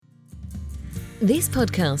This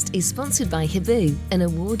podcast is sponsored by Hibu, an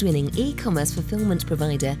award-winning e-commerce fulfillment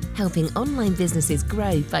provider helping online businesses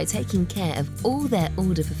grow by taking care of all their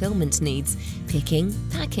order fulfillment needs, picking,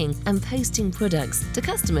 packing and posting products to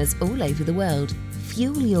customers all over the world.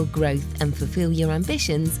 Fuel your growth and fulfill your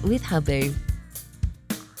ambitions with Hibu.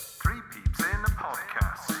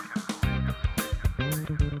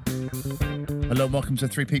 Hello and welcome to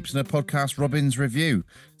Three Peeps in a Podcast, Robin's Review.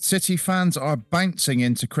 City fans are bouncing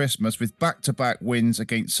into Christmas with back-to-back wins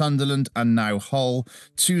against Sunderland and now Hull,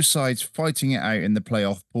 two sides fighting it out in the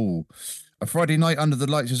playoff pool. A Friday night under the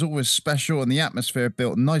lights is always special and the atmosphere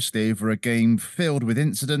built nicely over a game filled with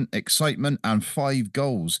incident, excitement and 5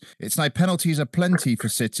 goals. It's now penalties aplenty for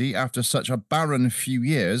City after such a barren few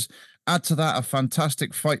years. Add to that a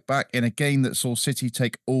fantastic fight back in a game that saw City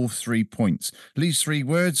take all 3 points. Lee's 3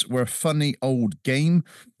 words were funny old game,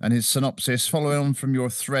 and his synopsis, following on from your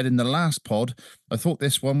thread in the last pod, I thought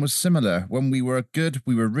this one was similar. When we were good,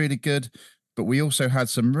 we were really good, but we also had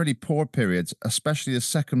some really poor periods, especially the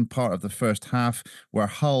second part of the first half, where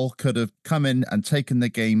Hull could have come in and taken the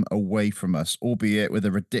game away from us, albeit with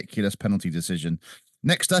a ridiculous penalty decision.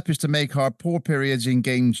 Next up is to make our poor periods in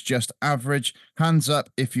games just average. Hands up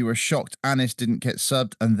if you were shocked Anis didn't get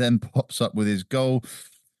subbed and then pops up with his goal.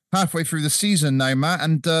 Halfway through the season now, Matt,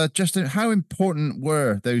 and Justin, how important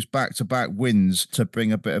were those back-to-back wins to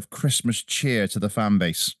bring a bit of Christmas cheer to the fan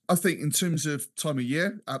base? I think in terms of time of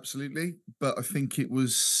year, absolutely. But I think it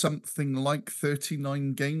was something like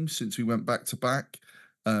 39 games since we went back-to-back.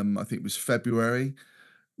 I think it was February,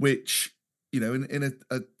 which, you know, in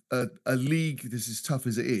a league this as tough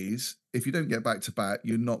as it is, if you don't get back to back,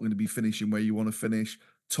 you're not going to be finishing where you want to finish,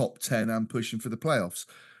 top 10 and pushing for the playoffs.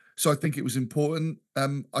 So I think it was important.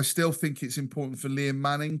 I still think it's important for Liam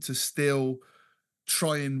Manning to still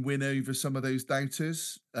try and win over some of those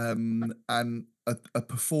doubters. And a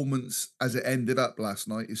performance as it ended up last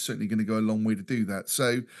night is certainly going to go a long way to do that.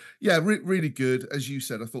 So yeah, really good. As you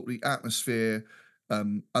said, I thought the atmosphere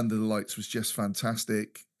under the lights was just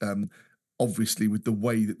fantastic. Obviously, with the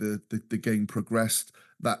way that the game progressed,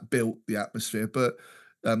 that built the atmosphere. But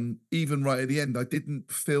even right at the end, I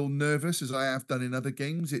didn't feel nervous as I have done in other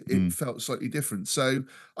games. It felt slightly different. So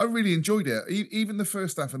I really enjoyed it. Even the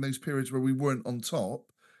first half and those periods where we weren't on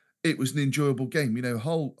top, it was an enjoyable game. You know,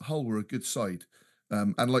 Hull were a good side.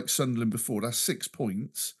 And like Sunderland before, that's 6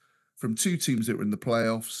 points from 2 teams that were in the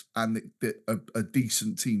playoffs and a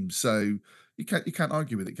decent team. So you can't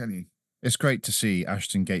argue with it, can you? It's great to see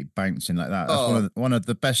Ashton Gate bouncing like that. That's one of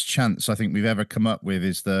the best chants I think we've ever come up with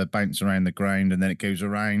is the bounce around the ground and then it goes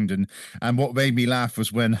around. And what made me laugh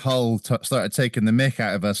was when Hull started taking the mick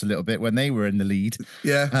out of us a little bit when they were in the lead.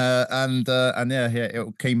 Yeah. And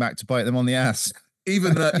it came back to bite them on the ass.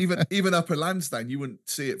 Even Upper Lansdowne, you wouldn't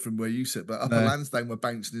see it from where you sit, but Upper Lansdowne were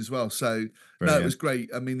bouncing as well. So no, it was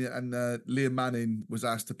great. I mean, and Liam Manning was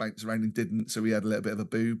asked to bounce around and didn't, so we had a little bit of a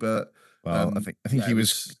boo. But I think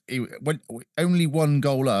he went only 1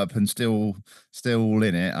 goal up and still all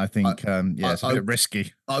in it. I think it's a bit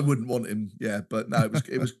risky. I wouldn't want him, but no,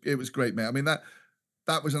 it was great, mate. I mean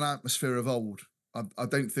that was an atmosphere of old. I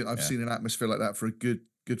don't think I've seen an atmosphere like that for a good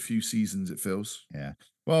few seasons. It feels. Yeah.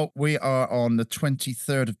 Well, we are on the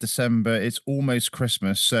 23rd of December. It's almost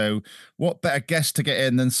Christmas. So what better guest to get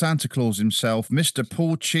in than Santa Claus himself, Mr.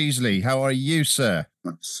 Paul Cheesley. How are you, sir?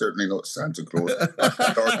 I'm certainly not Santa Claus.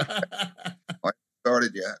 I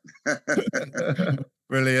started yet.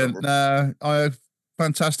 Brilliant.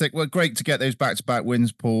 Fantastic. Well, great to get those back-to-back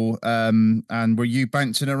wins, Paul. And were you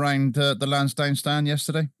bouncing around the Lansdowne stand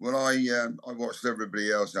yesterday? Well, I watched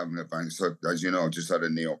everybody else having a bounce. So, as you know, I just had a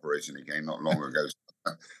knee operation again not long ago.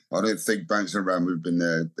 I don't think bouncing around would have been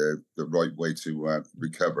the right way to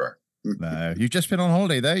recover. No, you've just been on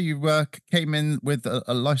holiday there. You came in with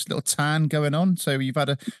a nice little tan going on. So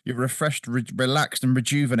you're refreshed, relaxed and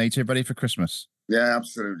rejuvenated, ready for Christmas. Yeah,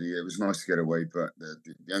 absolutely. It was nice to get away. But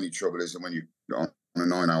the only trouble is that when you're on a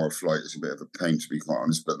 9-hour flight, it's a bit of a pain, to be quite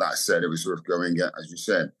honest. But that said, it was sort of going, as you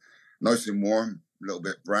said, nice and warm, a little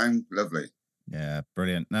bit brown, lovely. Yeah,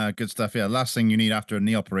 brilliant. No, good stuff. Yeah, last thing you need after a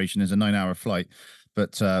knee operation is a 9-hour flight.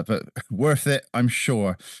 But worth it, I'm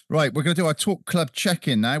sure. Right, we're going to do our Talk Club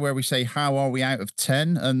check-in now, where we say, how are we out of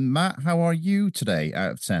 10? And Matt, how are you today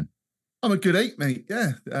out of 10? I'm a good 8, mate.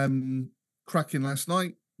 Yeah, cracking last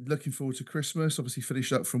night. Looking forward to Christmas. Obviously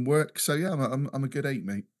finished up from work. So yeah, I'm a good 8,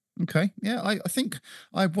 mate. Okay, yeah, I think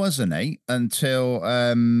I was an 8 until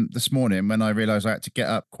this morning when I realised I had to get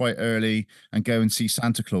up quite early and go and see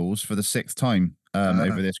Santa Claus for the 6th time.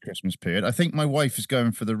 Over this Christmas period. I think my wife is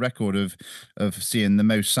going for the record of seeing the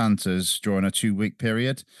most Santas during a 2-week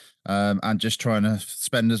period, and just trying to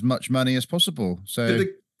spend as much money as possible. So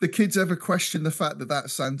the kids ever question the fact that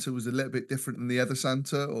Santa was a little bit different than the other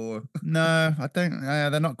Santa, or? No, I don't.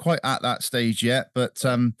 They're not quite at that stage yet, but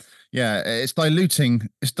yeah, it's diluting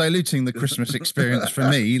the Christmas experience for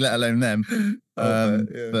me, let alone them.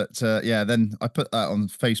 Yeah, then I put that on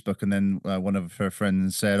Facebook, and then one of her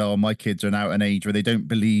friends said, "Oh, my kids are now at an age where they don't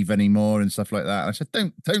believe anymore and stuff like that." And I said,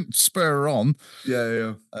 "Don't spur her on."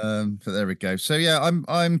 Yeah. But there we go. So yeah,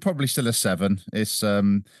 I'm probably still a 7. Is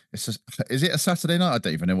it a Saturday night? I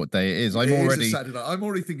don't even know what day it is. It is a Saturday night. I'm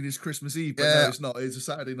already thinking it's Christmas Eve, but no, it's not. It's a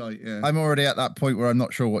Saturday night. Yeah. I'm already at that point where I'm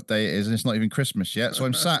not sure what day it is, and it's not even Christmas yet. So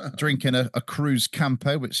I'm sat drinking a Cruz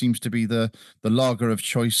Campo, which seems to be the lager of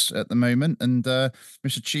choice at the moment. And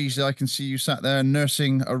Mr. Cheesley, I can see you sat there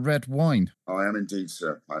nursing a red wine. I am indeed,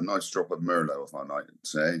 sir. A nice drop of Merlot, if I might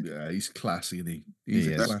say. Yeah, he's classy, isn't he? He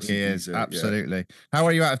is, absolutely. Yeah. How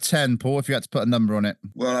are you out of 10, Paul, if you had to put a number on it?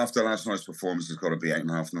 Well, after last night's performance, it's got to be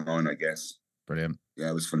 8.5, 9, I guess. Brilliant.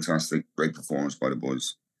 Yeah, it was fantastic. Great performance by the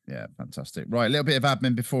boys. Yeah, fantastic. Right, a little bit of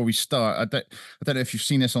admin before we start. I don't know if you've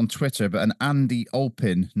seen this on Twitter, but an Andy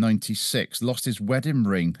Olpin, 96, lost his wedding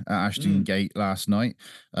ring at Ashton Gate last night,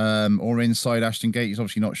 or inside Ashton Gate. He's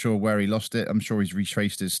obviously not sure where he lost it. I'm sure he's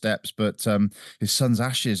retraced his steps, but his son's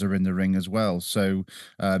ashes are in the ring as well. So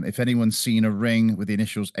if anyone's seen a ring with the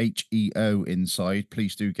initials HEO inside,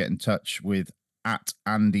 please do get in touch with at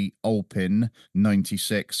Andy Olpin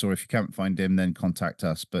 96, or if you can't find him, then contact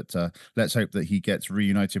us. But let's hope that he gets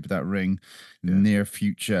reunited with that ring in the near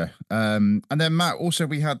future. And then Matt, also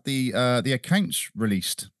we had the accounts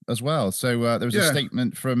released as well. So there was a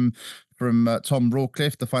statement from Tom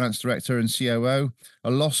Rawcliffe, the finance director and COO.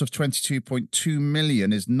 A loss of 22.2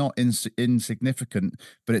 million is not insignificant,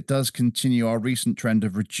 but it does continue our recent trend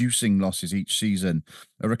of reducing losses each season.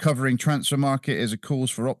 A recovering transfer market is a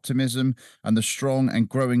cause for optimism, and the strong and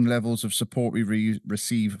growing levels of support we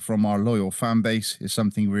receive from our loyal fan base is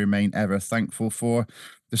something we remain ever thankful for.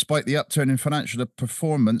 Despite the upturn in financial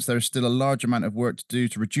performance, there is still a large amount of work to do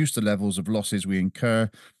to reduce the levels of losses we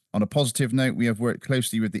incur. On a positive note, we have worked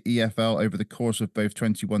closely with the EFL over the course of both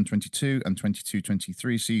 21-22 and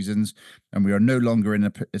 22-23 seasons, and we are no longer in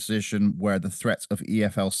a position where the threat of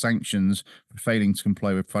EFL sanctions for failing to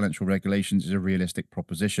comply with financial regulations is a realistic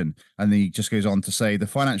proposition. And he just goes on to say the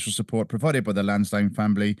financial support provided by the Lansdowne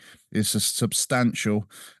family is substantial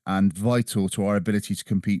and vital to our ability to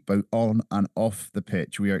compete both on and off the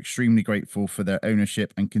pitch. We are extremely grateful for their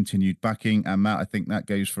ownership and continued backing. And Matt, I think that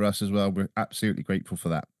goes for us as well. We're absolutely grateful for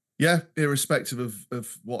that. Yeah, irrespective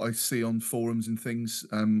of what I see on forums and things,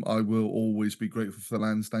 I will always be grateful for the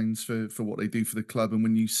Lansdownes for what they do for the club. And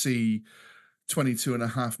when you see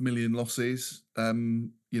 22.5 million losses,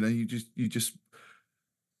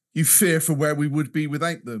 you fear for where we would be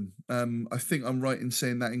without them. I think I'm right in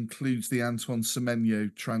saying that includes the Antoine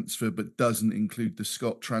Semenyo transfer, but doesn't include the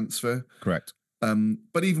Scott transfer. Correct.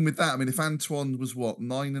 But even with that, I mean, if Antoine was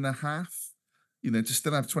 9.5, to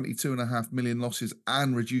still have 22.5 million losses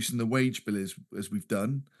and reducing the wage bill as we've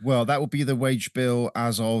done. Well, that will be the wage bill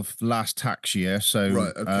as of last tax year. So,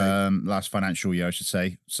 right, okay. Last financial year, I should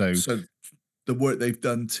say. So the work they've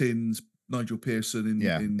done, Tins, Nigel Pearson,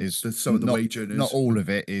 some of the wage earners. Not all of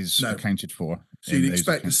it is accounted for. So you'd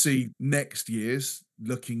expect to see next year's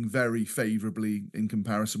looking very favourably in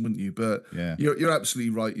comparison, wouldn't you? But you're absolutely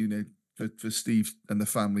right. For Steve and the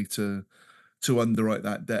family to underwrite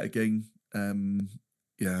that debt again.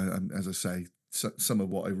 As I say, some of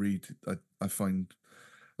what I read, I find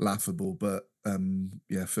laughable, but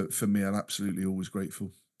for me, I'm absolutely always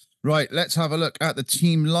grateful. Right, let's have a look at the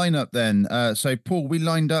team lineup then. So, Paul, we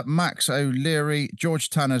lined up Max O'Leary, George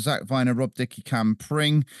Tanner, Zach Viner, Rob Dickey, Cam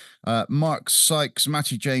Pring, Mark Sykes,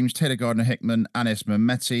 Matty James, Taylor Gardner-Hickman, Anis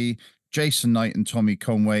Mehmeti, Jason Knight and Tommy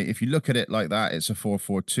Conway. If you look at it like that, it's a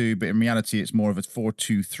 4-4-2, but in reality, it's more of a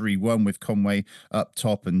 4-2-3-1 with Conway up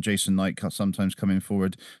top and Jason Knight sometimes coming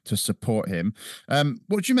forward to support him.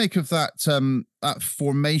 What do you make of that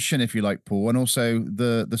formation, if you like, Paul, and also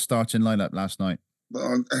the starting lineup last night?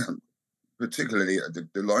 Well, particularly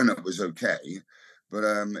the lineup was okay, but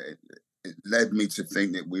it led me to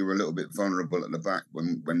think that we were a little bit vulnerable at the back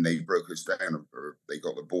when they broke us down or they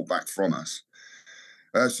got the ball back from us.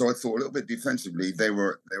 So I thought a little bit defensively, they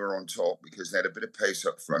were on top because they had a bit of pace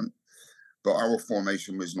up front. But our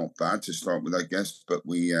formation was not bad to start with, I guess. But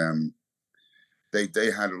we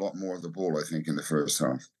they had a lot more of the ball, I think, in the first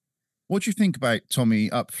half. What do you think about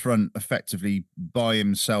Tommy up front, effectively by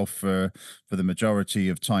himself for the majority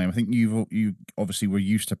of time? I think you obviously were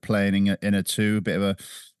used to playing in a two, a bit of a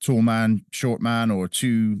tall man, short man, or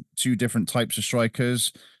two different types of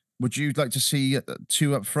strikers. Would you like to see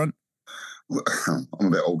two up front? I'm a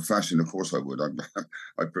bit old-fashioned. Of course, I would.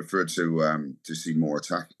 I prefer to see more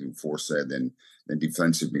attacking force there than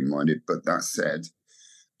defensively minded. But that said,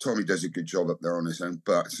 Tommy does a good job up there on his own.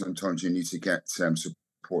 But sometimes you need to get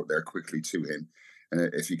support there quickly to him.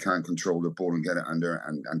 And if he can't control the ball and get it under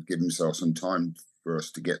and give himself some time for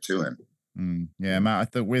us to get to him. Yeah, Matt, I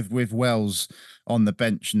thought with Wells on the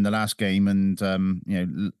bench in the last game, and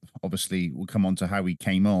obviously we'll come on to how he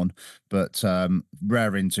came on, but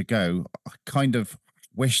raring to go, I kind of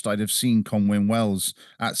wished I'd have seen Conwyn Wells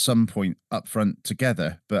at some point up front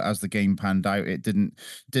together, but as the game panned out, it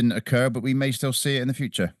didn't occur, but we may still see it in the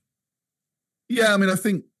future. Yeah, I mean, I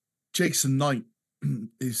think Jason Knight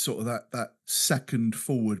is sort of that second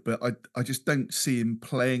forward, but I just don't see him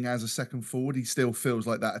playing as a second forward. He still feels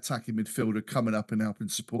like that attacking midfielder coming up and helping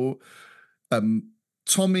support.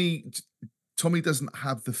 Tommy doesn't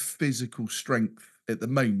have the physical strength at the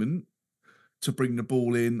moment to bring the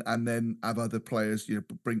ball in and then have other players,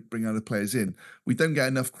 bring other players in. We don't get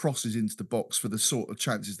enough crosses into the box for the sort of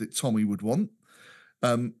chances that Tommy would want.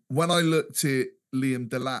 When I looked at Liam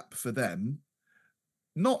Delap for them,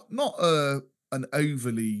 not an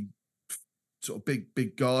overly sort of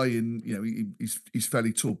big guy, and he's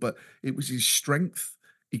fairly tall, but it was his strength.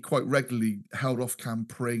 He quite regularly held off Cam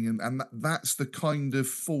Pring, and that's the kind of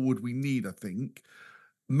forward we need, I think.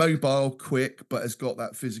 Mobile, quick, but has got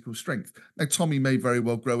that physical strength. Now, Tommy may very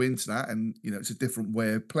well grow into that, and it's a different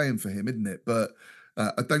way of playing for him, isn't it? But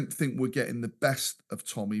I don't think we're getting the best of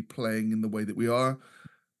Tommy playing in the way that we are.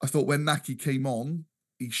 I thought when Naki came on,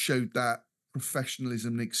 he showed that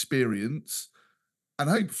professionalism and experience. And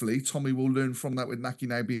hopefully Tommy will learn from that with Naki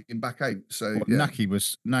now being back out. So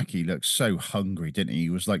Naki looked so hungry, didn't he? He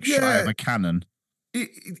was like shot out of a cannon. He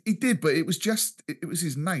did, but it was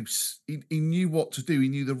his mouse. He knew what to do. He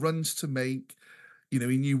knew the runs to make. He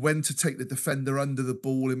knew when to take the defender under the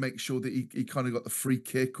ball and make sure that he kind of got the free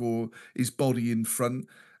kick or his body in front.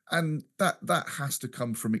 And that has to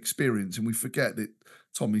come from experience. And we forget that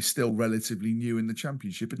Tommy's still relatively new in the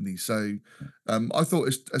Championship, isn't he? So I thought,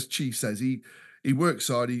 as Chi says, he works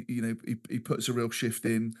hard. He puts a real shift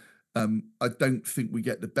in. I don't think we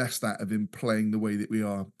get the best out of him playing the way that we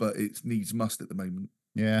are, but it's needs must at the moment.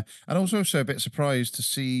 Yeah, and also a bit surprised to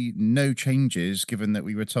see no changes, given that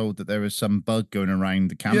we were told that there was some bug going around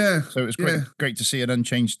the camp. Yeah, so it was great to see an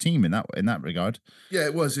unchanged team in that regard. Yeah,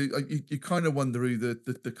 it was. You kind of wonder who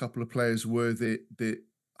the couple of players were that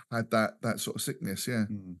had that sort of sickness. Yeah.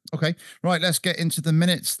 Okay, right. Let's get into the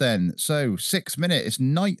minutes then. So 6 minutes, it's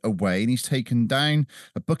Knight away, and he's taken down.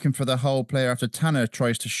 A booking for the Hull player after Tanner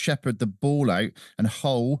tries to shepherd the ball out, and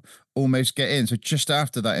Hull almost get in. So just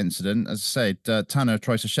after that incident, as I said, Tanner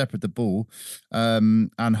tries to shepherd the ball,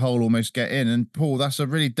 and Hull almost get in. And Paul, that's a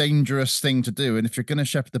really dangerous thing to do. And if you're going to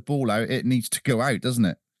shepherd the ball out, it needs to go out, doesn't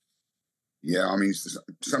it? Yeah, I mean,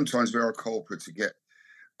 sometimes we are culprit to get.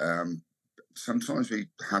 Sometimes we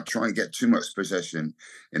try and get too much possession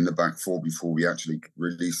in the back four before we actually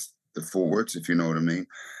release the forwards, if you know what I mean.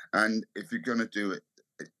 And if you're going to do it,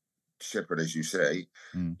 shepherd, as you say,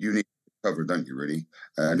 you need to cover, don't you, really?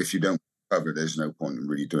 And if you don't cover, there's no point in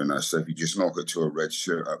really doing that. So if you just knock it to a red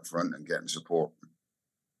shirt up front and getting support.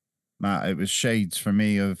 Matt, it was shades for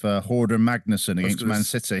me of Horder Magnuson against Man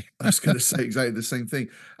City. I was going to say exactly the same thing.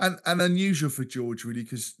 And unusual for George, really,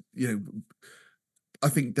 because, I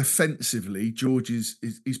think defensively, George is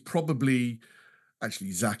probably,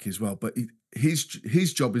 actually Zach as well, but his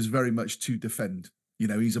job is very much to defend.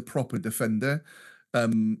 He's a proper defender.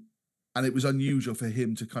 And it was unusual for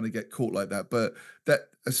him to kind of get caught like that. But that,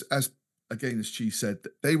 as Chi said,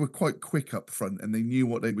 they were quite quick up front and they knew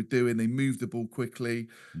what they were doing. They moved the ball quickly.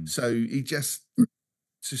 So he just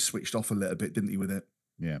switched off a little bit, didn't he, with it?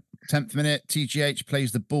 Yeah. 10th minute, TGH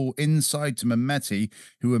plays the ball inside to Mehmeti,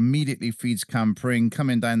 who immediately feeds Cam Pring,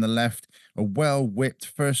 coming down the left. A well-whipped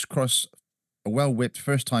first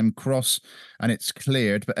time cross, and it's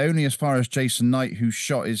cleared, but only as far as Jason Knight, whose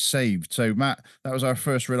shot is saved. So, Matt, that was our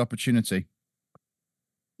first real opportunity.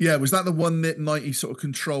 Yeah, was that the one that Knight he sort of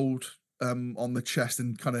controlled on the chest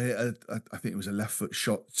and kind of hit I think it was a left foot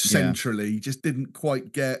shot centrally. Yeah. Just didn't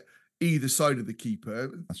quite get either side of the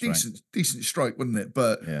keeper. That's decent strike, wasn't it?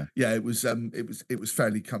 But it was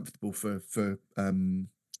fairly comfortable for the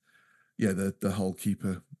Hull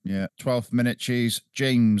keeper. Yeah, 12th minute,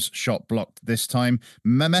 James shot blocked this time.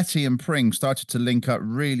 Mehmeti and Pring started to link up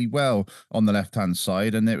really well on the left-hand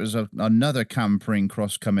side, and it was another Cam Pring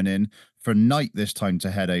cross coming in for Knight this time to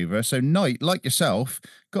head over. So Knight, like yourself,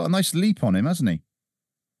 got a nice leap on him, hasn't he?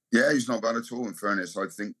 Yeah, he's not bad at all, in fairness. I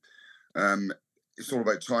think it's all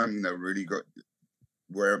about timing, though, really. Got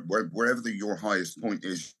wherever your highest point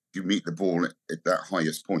is, you meet the ball at that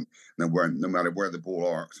highest point, no matter where the ball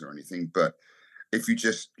arcs or anything. But if you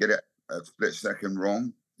just get it a split second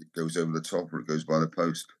wrong, it goes over the top or it goes by the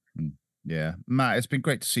post. Yeah. Matt, it's been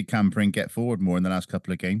great to see Campering get forward more in the last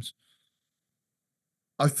couple of games.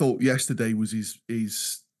 I thought yesterday was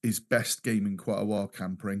his best game in quite a while,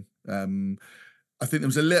 Campering. I think there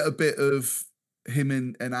was a little bit of him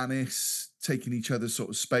and Anis taking each other's sort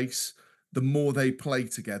of space. The more they play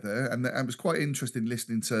together, and it was quite interesting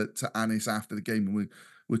listening to Anis after the game, and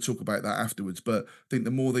we'll talk about that afterwards. But I think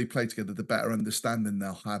the more they play together, the better understanding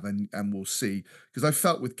they'll have, and we'll see. Because I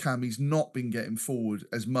felt with Cam, he's not been getting forward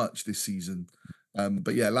as much this season.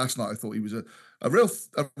 But yeah, last night I thought he was a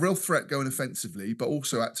real threat going offensively, but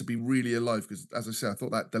also had to be really alive. Because as I said, I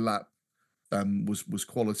thought that the lap was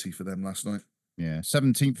quality for them last night. Yeah,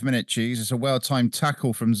 17th minute, Cheese. It's a well-timed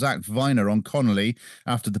tackle from Zach Viner on Connolly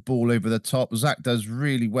after the ball over the top. Zach does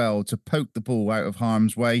really well to poke the ball out of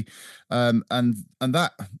harm's way, and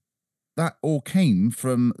that all came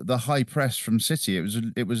from the high press from City.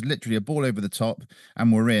 It was literally a ball over the top,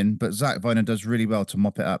 and we're in. But Zach Viner does really well to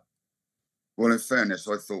mop it up. Well, in fairness,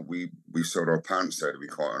 I thought we sold our pants there, to be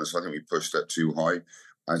quite honest. I think we pushed up too high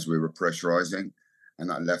as we were pressurising. And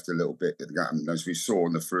that left a little bit, as we saw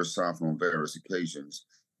in the first half on various occasions,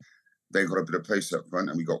 they got a bit of pace up front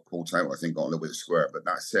and we got caught out, I think, got a little bit square. But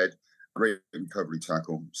that said, great recovery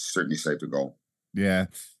tackle, certainly saved a goal. Yeah.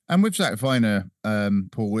 And with Zach Viner,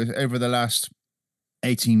 Paul, over the last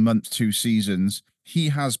 18 months, 2 seasons, he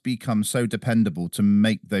has become so dependable to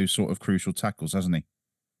make those sort of crucial tackles, hasn't he?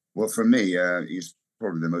 Well, for me, he's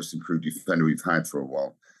probably the most improved defender we've had for a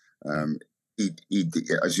while. He,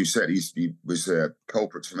 as you said, he was a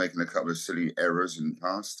culprit for making a couple of silly errors in the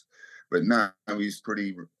past, but now he's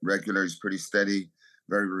pretty regular, he's pretty steady,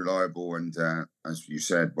 very reliable, and as you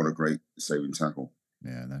said, what a great saving tackle.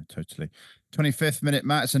 Yeah, no, totally. 25th minute,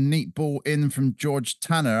 Matt. It's a neat ball in from George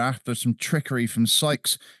Tanner after some trickery from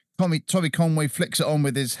Sykes. Tommy Conway flicks it on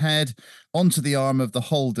with his head onto the arm of the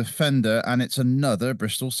Hull defender, and it's another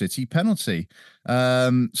Bristol City penalty.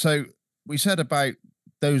 So we said about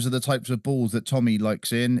those are the types of balls that Tommy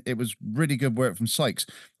likes in. It was really good work from Sykes.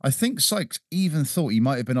 I think Sykes even thought he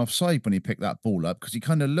might have been offside when he picked that ball up because he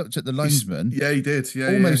kind of looked at the linesman. Yeah, he did.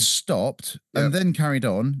 Yeah, almost stopped and then carried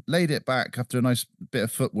on, laid it back after a nice bit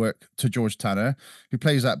of footwork to George Tanner, who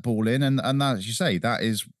plays that ball in. And that, as you say, that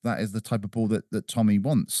is the type of ball that Tommy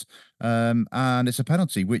wants. And it's a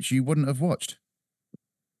penalty, which you wouldn't have watched.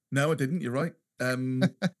 No, I didn't. You're right.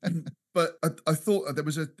 But I thought there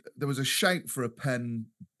was a shout for a pen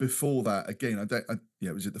before that. Again,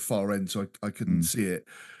 it was at the far end, so I couldn't see it.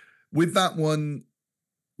 With that one,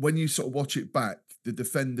 when you sort of watch it back, the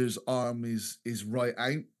defender's arm is right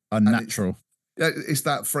out. Unnatural. It's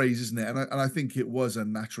that phrase, isn't it? And I think it was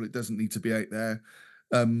unnatural. It doesn't need to be out there.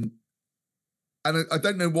 And I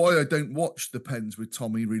don't know why I don't watch the pens with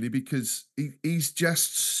Tommy, really, because he's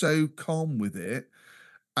just so calm with it.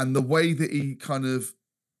 And the way that he kind of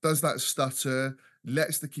does that stutter,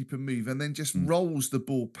 lets the keeper move, and then just rolls the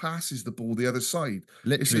ball, passes the ball the other side.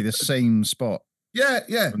 Literally the same spot. Yeah.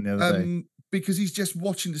 From the other day. Because he's just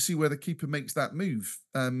watching to see where the keeper makes that move.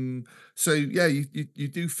 So yeah, you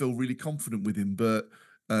do feel really confident with him. But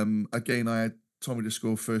again, I had Tommy to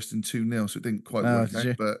score first and 2-0, so it didn't quite work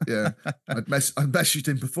out. But yeah, I messaged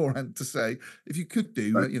him beforehand to say if you could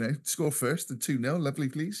do, score first and 2-0, lovely,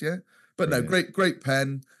 please. Yeah. But no, great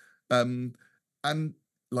pen. And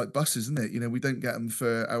like buses, isn't it? We don't get them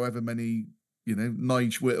for however many,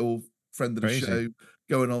 Nige Whittle, friend of the show,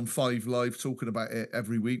 going on 5 Live talking about it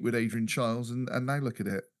every week with Adrian Chiles, and now look at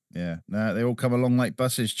it. Yeah, no, they all come along like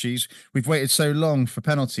buses, Cheese. We've waited so long for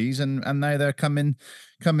penalties, and now they're coming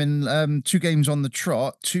 2 games on the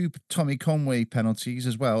trot, 2 Tommy Conway penalties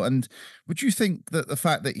as well. And would you think that the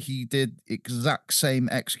fact that he did exact same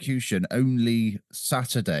execution only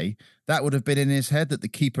Saturday, that would have been in his head, that the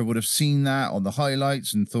keeper would have seen that on the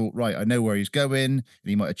highlights and thought, right, I know where he's going, and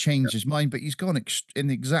he might have changed his mind, but he's gone in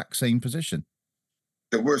the exact same position.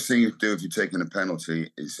 The worst thing you do if you're taking a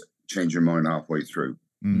penalty is change your mind halfway through.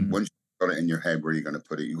 Once you've got it in your head where you're going to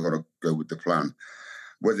put it, you've got to go with the plan.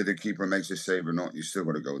 Whether the keeper makes a save or not, you still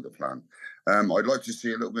got to go with the plan. I'd like to see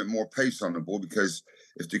a little bit more pace on the ball, because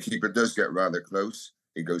if the keeper does get rather close,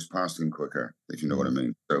 it goes past him quicker, if you know what I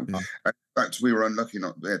mean. So, in fact, we were unlucky.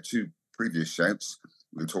 We had 2 previous shouts.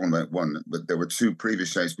 We were talking about one, but there were 2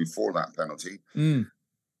 previous shouts before that penalty.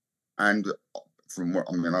 And from what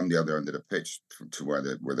I'm the other end of the pitch to where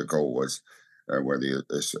the goal was. Where the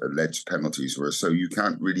alleged penalties were. So you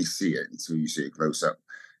can't really see it until you see it close up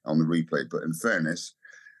on the replay. But in fairness,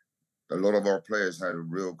 a lot of our players had a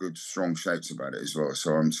real good, strong shouts about it as well.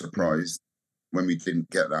 So I'm surprised when we didn't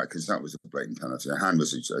get that, because that was a blatant penalty. The hand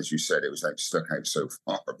was, as you said, it was like stuck out so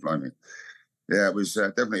far. Blimey. Yeah, it was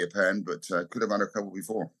definitely a pen, but could have had a couple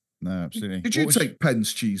before. No, absolutely. Did you take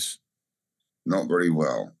pens, Cheese? Not very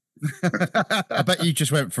well. I bet you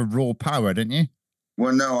just went for raw power, didn't you?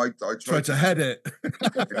 Well, no, I tried to head it.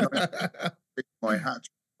 My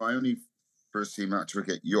only first team hat trick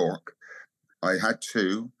at York, I had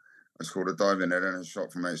two. I scored a diving header and a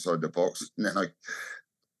shot from outside the box. And then I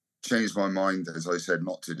changed my mind, as I said,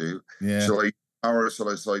 not to do. Yeah. So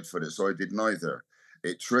I side footed. So I did neither.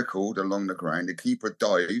 It trickled along the ground. The keeper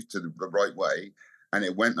dived to the right way, and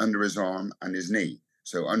it went under his arm and his knee.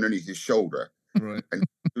 So underneath his shoulder. Right. And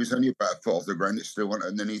it was only about a foot off the ground. It still went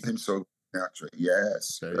underneath him. So hat-trick.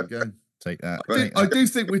 Yes. There you go. Take that. I do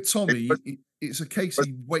think with Tommy, it's a case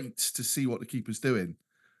he waits to see what the keeper's doing.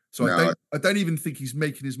 So I don't even think he's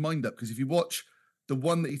making his mind up, because if you watch the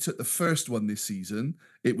one that he took, the first one this season,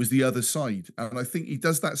 it was the other side. And I think he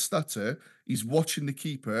does that stutter. He's watching the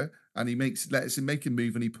keeper and he lets him make a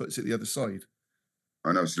move and he puts it the other side.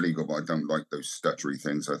 I know it's legal, but I don't like those stuttery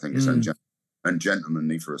things. I think it's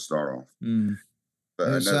ungentlemanly for a start off.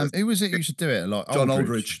 But who was it you should do it a lot? John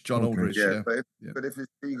Aldridge. John Aldridge. Yeah. But if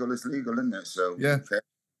it's legal, it's legal, isn't it? So yeah.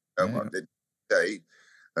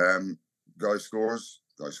 Guy scores,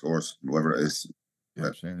 whoever it is. Yeah,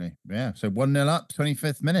 absolutely. Yeah. So 1-0 up,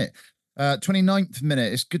 25th minute. 29th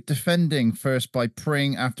minute, it's good defending first by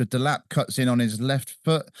Pring after Delap cuts in on his left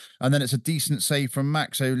foot, and then it's a decent save from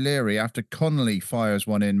Max O'Leary after Connolly fires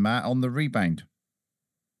one in, Matt, on the rebound.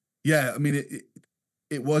 Yeah, I mean,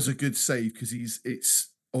 it was a good save, because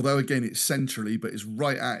although again it's centrally, but it's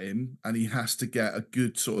right at him, and he has to get a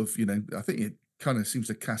good sort of, I think it kind of seems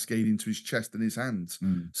to cascade into his chest and his hands.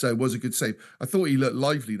 So it was a good save. I thought he looked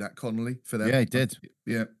lively, that Connolly, for them. Yeah, he did.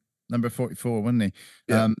 Yeah. Number 44, wasn't he?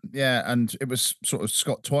 Yeah. And it was sort of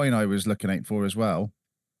Scott Twine I was looking out for as well.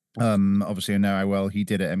 Obviously I know how well he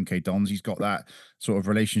did at MK Dons. He's got that sort of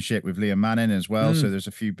relationship with Liam Manning as well. So there's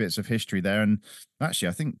a few bits of history there. And actually,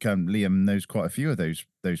 I think Liam knows quite a few of those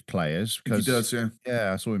players. He does, yeah.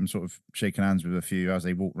 Yeah, I saw him sort of shaking hands with a few as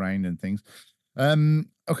they walk around and things.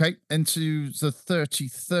 Okay, into the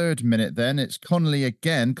 33rd minute then. It's Connolly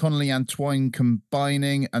again. Connolly and Twine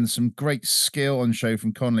combining, and some great skill on show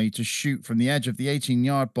from Connolly to shoot from the edge of the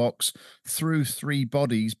 18-yard box through three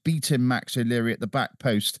bodies, beating Max O'Leary at the back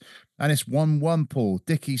post. And it's 1-1, Paul.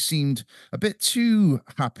 Dickey seemed a bit too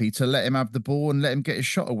happy to let him have the ball and let him get his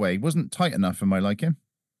shot away. Wasn't tight enough for my liking.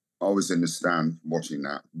 I was in the stand watching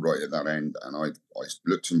that right at that end, and I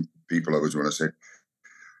looked at people I was when I said,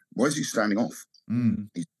 why is he standing off?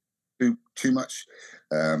 He's too much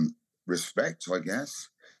respect, I guess.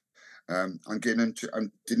 I'm giving him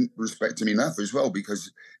and didn't respect him enough as well,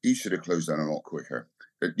 because he should have closed down a lot quicker.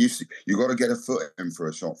 But you got to get a foot in for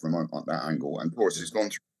a shot from that angle, and of course it's gone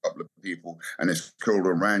through a couple of people and it's curled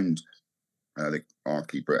around the our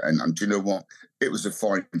keeper. And do you know what? It was a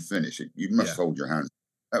fine finish. You must hold your hand.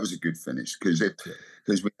 That was a good finish, because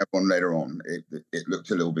we have one later on. It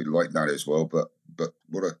looked a little bit like that as well, but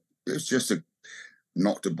it's just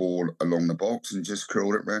knocked the ball along the box and just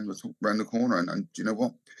curled it round the corner. And do you know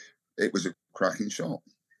what? It was a cracking shot.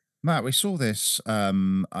 Matt, we saw this. I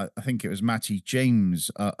think it was Matty James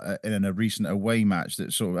in a recent away match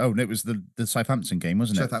that sort of. Oh, it was the Southampton game,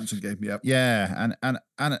 wasn't it? Southampton game, yeah. Yeah,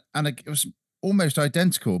 and it was almost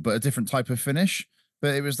identical, but a different type of finish.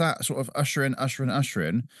 But it was that sort of usher in.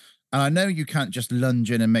 And I know you can't just lunge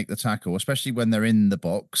in and make the tackle, especially when they're in the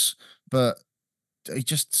box. But he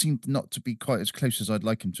just seemed not to be quite as close as I'd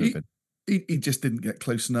like him to have been. He just didn't get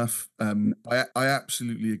close enough. I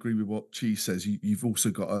absolutely agree with what Cheese says. You've also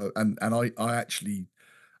got and I actually,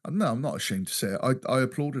 no, I'm not ashamed to say it. I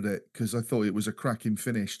applauded it, because I thought it was a cracking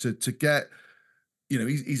finish to get.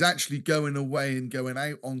 He's actually going away and going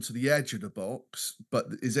out onto the edge of the box, but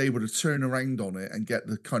is able to turn around on it and get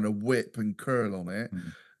the kind of whip and curl on it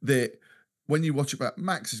that. When you watch it back,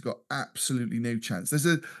 Max has got absolutely no chance. There's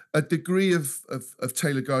a degree of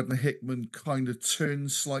Taylor Gardner-Hickman kind of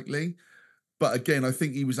turns slightly. But again, I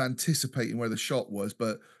think he was anticipating where the shot was.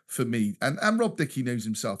 But for me, and Rob Dickey knows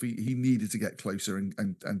himself, he needed to get closer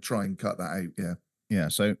and try and cut that out. Yeah. Yeah,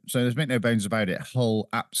 so there's make no bones about it. Hull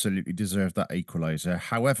absolutely deserved that equaliser.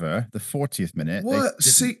 However, the 40th minute...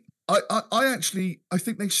 I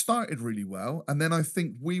think they started really well. And then I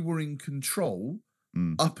think we were in control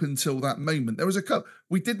up until that moment. There was a couple.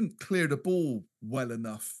 We didn't clear the ball well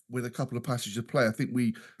enough with a couple of passages of play. I think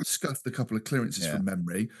we scuffed a couple of clearances from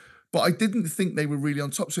memory, but I didn't think they were really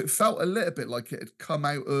on top. So it felt a little bit like it had come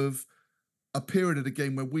out of a period of the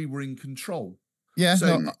game where we were in control. Yeah.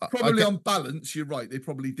 So probably on balance, you're right. They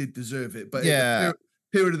probably did deserve it. But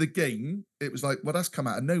period of the game, it was like, well, that's come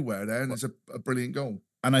out of nowhere there, and it's a brilliant goal.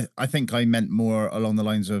 And I think I meant more along the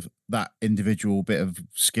lines of that individual bit of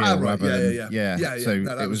skill rather than yeah. So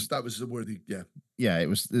No, it was that was a worthy, it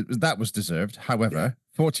was that was deserved. However,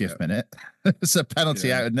 40th minute, it's a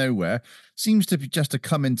penalty out of nowhere. Seems to be just a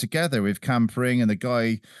coming together with Cam Pring and the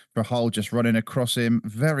guy for Hull just running across him.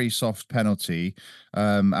 Very soft penalty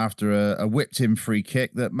after a whipped in free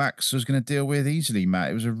kick that Max was going to deal with easily,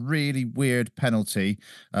 Matt. It was a really weird penalty,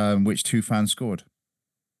 which two fans scored.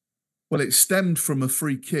 Well, it stemmed from a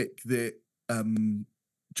free kick that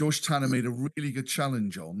George Tanner made a really good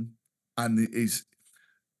challenge on, and it is.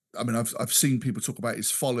 I mean, I've seen people talk about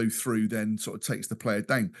his follow through, then sort of takes the player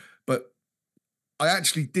down. But I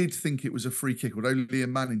actually did think it was a free kick, although Liam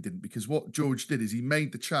Manning didn't, because what George did is he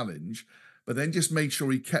made the challenge, but then just made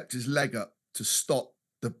sure he kept his leg up to stop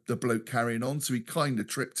the bloke carrying on. So he kind of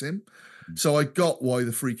tripped him. So I got why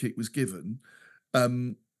the free kick was given.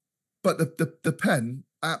 But the pen,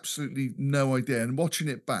 absolutely no idea. And watching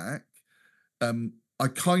it back, I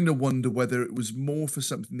kind of wonder whether it was more for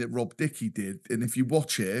something that Rob Dickey did. And if you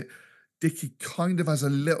watch it, Dickey kind of has a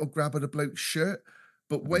little grab at the bloke's shirt.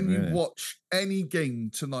 But when you watch any game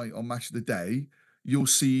tonight on Match of the Day, you'll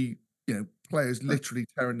see, players literally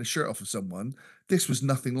tearing the shirt off of someone. This was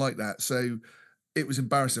nothing like that. So it was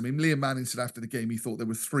embarrassing. I mean, Liam Manning said after the game, he thought there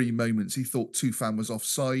were 3 moments. He thought Tufan was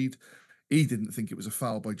offside. He didn't think it was a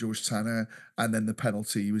foul by George Tanner, and then the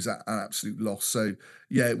penalty was at an absolute loss. So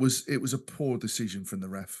yeah, it was a poor decision from the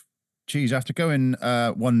ref. Geez, after going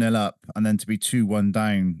 1-0 up and then to be 2-1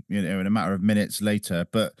 down, in a matter of minutes later,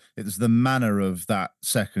 but it was the manner of that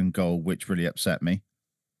second goal which really upset me.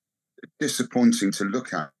 Disappointing to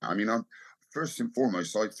look at. I mean, first and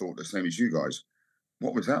foremost, I thought the same as you guys.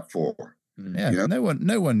 What was that for? Yeah, no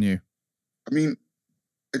one knew. I mean,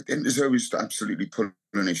 it was always absolutely pulling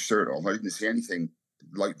his shirt off. I didn't see anything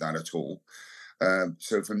like that at all.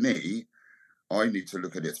 So for me, I need to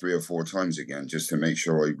look at it 3 or 4 times again just to make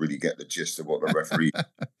sure I really get the gist of what the referee.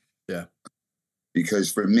 Yeah. Because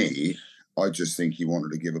for me, I just think he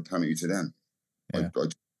wanted to give a penalty to them.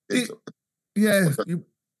 You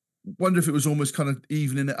wonder if it was almost kind of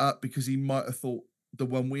evening it up because he might have thought the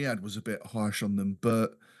one we had was a bit harsh on them,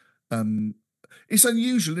 but it's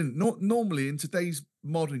unusual, isn't it? Not normally in today's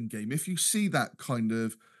modern game, if you see that kind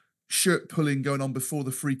of shirt pulling going on before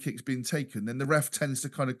the free kick's being taken, then the ref tends to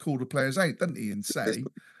kind of call the players out, doesn't he, and say.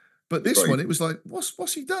 But this one, it was like,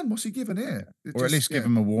 what's he done? What's he given here? Or at least give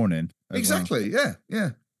him a warning. Exactly, yeah.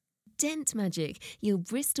 Dent Magic, your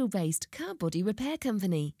Bristol-based car body repair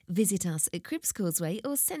company. Visit us at Cribs Causeway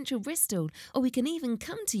or Central Bristol, or we can even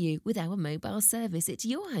come to you with our mobile service at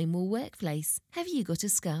your home or workplace. Have you got a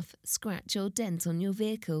scuff, scratch or dent on your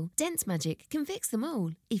vehicle? Dent Magic can fix them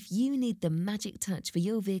all. If you need the magic touch for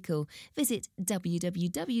your vehicle, visit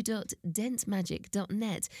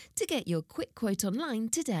www.dentmagic.net to get your quick quote online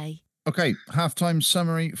today. Okay, halftime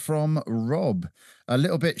summary from Rob. A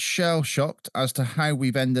little bit shell-shocked as to how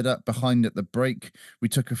we've ended up behind at the break. We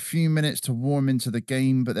took a few minutes to warm into the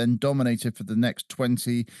game, but then dominated for the next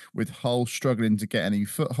 20, with Hull struggling to get any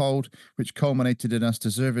foothold, which culminated in us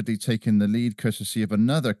deservedly taking the lead, courtesy of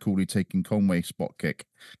another coolly taken Conway spot kick.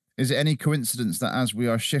 Is it any coincidence that as we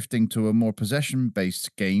are shifting to a more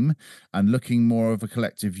possession-based game and looking more of a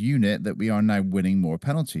collective unit, that we are now winning more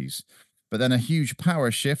penalties? But then a huge power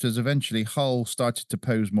shift as eventually Hull started to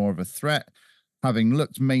pose more of a threat. Having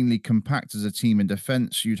looked mainly compact as a team in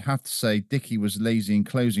defence, you'd have to say Dickey was lazy in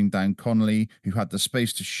closing down Connolly, who had the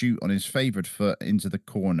space to shoot on his favoured foot into the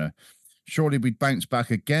corner. Surely we'd bounce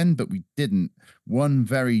back again, but we didn't. One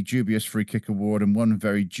very dubious free kick award and one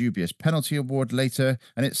very dubious penalty award later,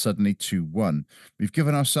 and it's suddenly 2-1. We've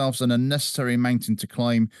given ourselves an unnecessary mountain to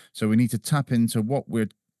climb, so we need to tap into what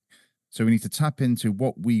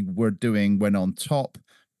we were doing when on top.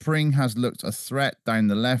 Pring has looked a threat down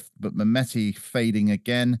the left, but Mehmeti fading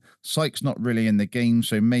again. Sykes not really in the game,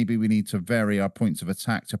 so maybe we need to vary our points of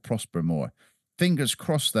attack to prosper more. Fingers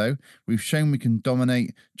crossed, though. We've shown we can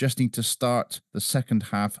dominate, just need to start the second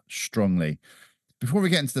half strongly. Before we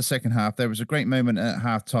get into the second half, there was a great moment at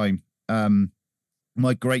halftime.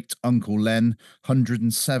 My great uncle Len,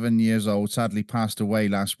 107 years old, sadly passed away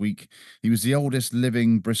last week. He was the oldest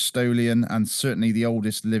living Bristolian and certainly the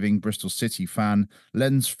oldest living Bristol City fan.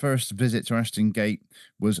 Len's first visit to Ashton Gate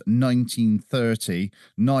was 1930,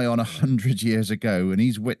 nigh on 100 years ago, and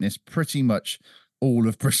he's witnessed pretty much all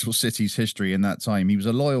of Bristol City's history in that time. He was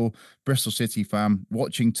a loyal Bristol City fan,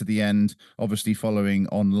 watching to the end, obviously following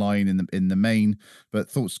online in the main. But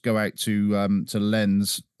thoughts go out to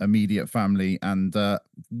Len's immediate family, and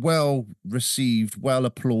well received, well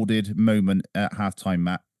applauded moment at halftime,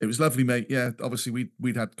 Matt. It was lovely, mate. Yeah, obviously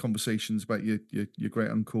we'd had conversations about your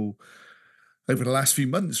great uncle over the last few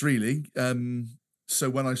months, really. So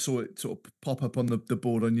when I saw it sort of pop up on the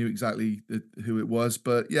board, I knew exactly who it was.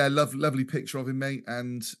 But yeah, lovely picture of him, mate.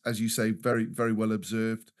 And as you say, very, very well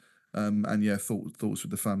observed. And yeah, thoughts with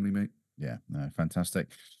the family, mate. Yeah, no, fantastic.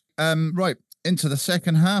 Right, into the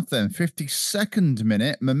second half then. 52nd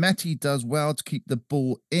minute, Mehmeti does well to keep the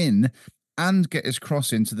ball in and get his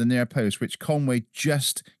cross into the near post, which Conway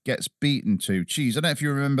just gets beaten to. Geez, I don't know if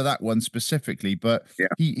you remember that one specifically, but Yeah.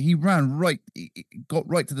 he ran right, he got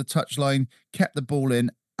right to the touchline, kept the ball in,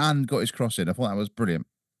 and got his cross in. I thought that was brilliant.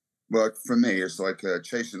 Well, for me, it's like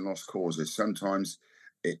chasing lost causes. Sometimes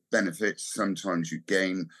it benefits, sometimes you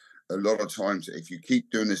gain. A lot of times, if you keep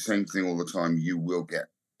doing the same thing all the time, you will get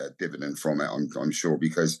a dividend from it, I'm sure,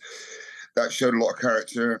 because that showed a lot of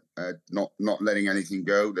character, not letting anything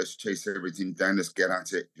go. Let's chase everything down. Let's get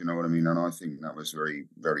at it. You know what I mean? And I think that was very,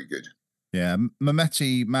 very good. Yeah,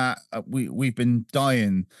 Mehmeti, Matt, we've been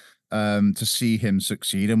dying to see him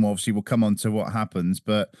succeed, and obviously we'll come on to what happens,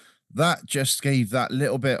 but that just gave that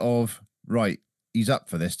little bit of, right, he's up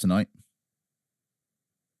for this tonight.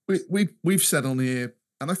 We've said on here,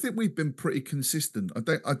 and I think we've been pretty consistent.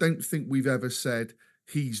 I don't think we've ever said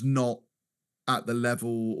he's not at the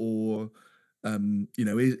level or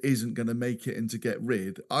isn't going to make it and to get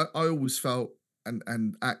rid. I always felt,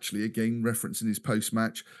 and actually again referencing his post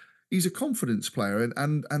match, he's a confidence player,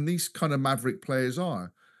 and these kind of maverick players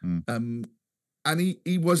are. And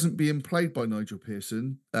he wasn't being played by Nigel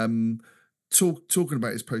Pearson. Talking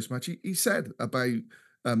about his post match, he said about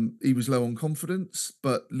he was low on confidence,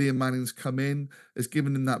 but Liam Manning's come in, has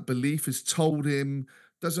given him that belief, has told him,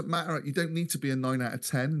 doesn't matter, you don't need to be a 9 out of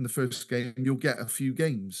 10 in the first game, you'll get a few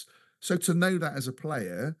games. So to know that as a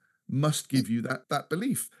player must give you that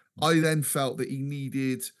belief. I then felt that he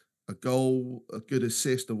needed a goal, a good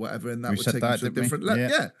assist or whatever, and that would take him to a different level.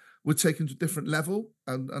 Yeah, would take him to a different level.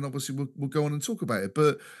 And obviously we'll go on and talk about it.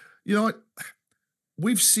 But,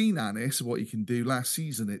 we've seen Anis, what he can do last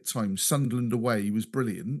season at times. Sunderland away, he was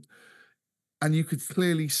brilliant. And you could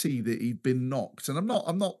clearly see that he'd been knocked. And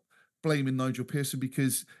I'm not blaming Nigel Pearson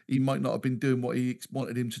because he might not have been doing what he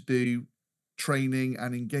wanted him to do, training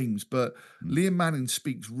and in games. But Liam Manning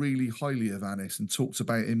speaks really highly of Anis and talks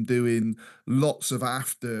about him doing lots of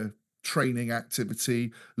after training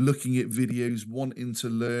activity, looking at videos, wanting to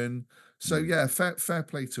learn. So yeah, fair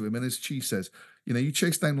play to him. And as Chi says, you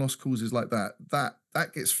chase down lost causes like that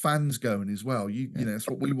gets fans going as well. That's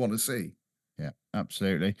what we want to see. Yeah,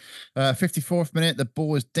 absolutely. 54th minute, the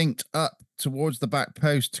ball is dinked up towards the back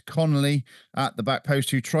post. Connolly at the back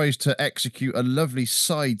post, who tries to execute a lovely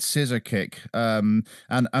side scissor kick. And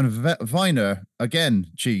Viner, again,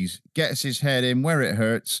 Cheese, gets his head in where it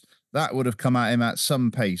hurts. That would have come at him at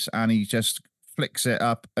some pace, and he just flicks it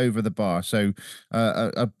up over the bar. So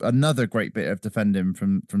another great bit of defending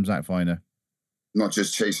from Zach Viner. Not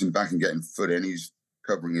just chasing back and getting foot in, he's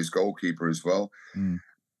covering his goalkeeper as well.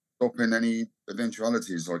 Stopping any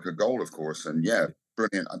eventualities like a goal, of course. And yeah,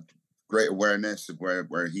 brilliant. Great awareness of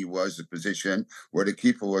where he was, the position, where the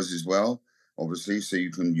keeper was as well, obviously. So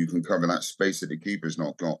you can cover that space that the keeper's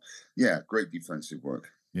not got. Yeah, great defensive work.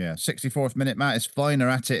 Yeah, 64th minute, Matt, is Viner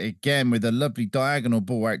at it again with a lovely diagonal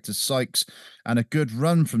ball out to Sykes and a good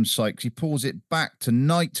run from Sykes. He pulls it back to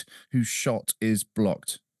Knight, whose shot is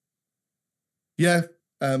blocked. Yeah,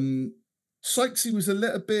 Sykes, he was a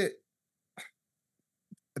little bit...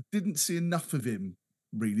 I didn't see enough of him,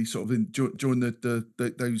 really, sort of during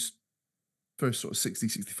those first sort of 60,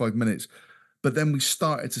 65 minutes. But then we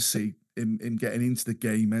started to see him getting into the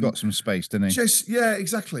game. And got some space, didn't he? Yeah,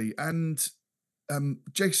 exactly. And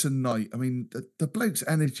Jason Knight, I mean, the bloke's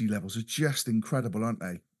energy levels are just incredible, aren't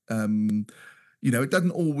they? It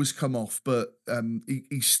doesn't always come off, but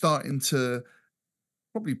he's starting to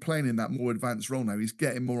probably playing in that more advanced role now. He's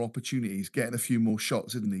getting more opportunities, getting a few more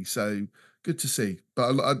shots, isn't he? So good to see.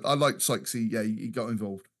 But I liked Sykes. He got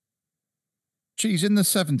involved. Geez, in the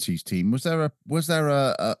 70s team, was there a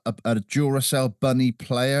Duracell bunny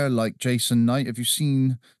player like Jason Knight? Have you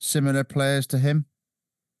seen similar players to him?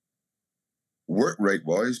 Work rate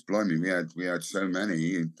wise, blimey, we had so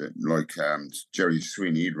many like Jerry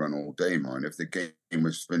Sweeney. He'd run all day, man. If the game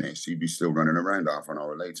was finished, he'd be still running around half an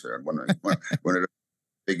hour later. One of the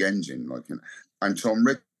big engine, and Tom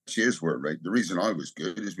Ritchie's work rate. The reason I was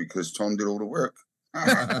good is because Tom did all the work.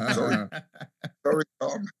 Sorry,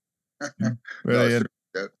 Tom. Brilliant.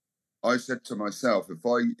 I said to myself,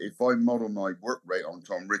 if I model my work rate on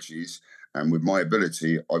Tom Ritchie's, and with my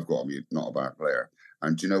ability, I've got to be not a bad player.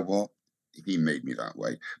 And do you know what? He made me that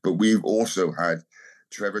way. But we've also had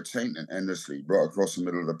Trevor Tainton endlessly right across the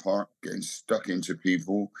middle of the park, getting stuck into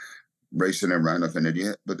people, racing around like an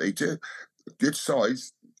idiot. But they do good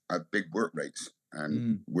size at big work rates,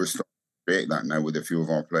 and we're starting to create that now with a few of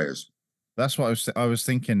our players. That's what I was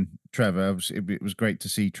thinking, Trevor. It was great to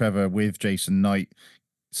see Trevor with Jason Knight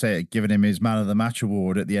giving him his Man of the Match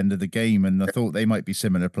award at the end of the game, and I thought they might be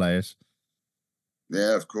similar players.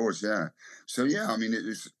 Yeah, of course, yeah. So yeah, I mean, it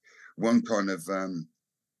was one kind of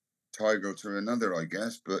tiger to another, I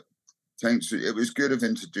guess. But it was good of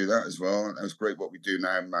him to do that as well. That was great. What we do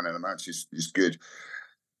now, Man of the Match, is good.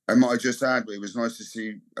 And might I just add, it was nice to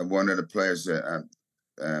see one of the players that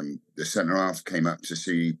the centre half came up to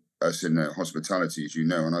see us in the hospitality, as you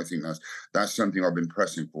know, and I think that's something I've been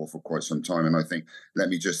pressing for quite some time. And I think, let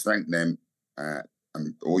me just thank them.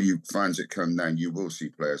 And all you fans that come down, you will see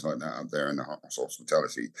players like that up there in the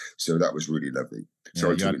hospitality. So that was really lovely.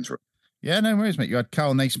 Sorry to interrupt. Yeah, no worries, mate. You had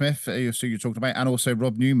Carl Naismith, who you talked about, and also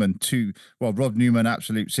Rob Newman, Rob Newman,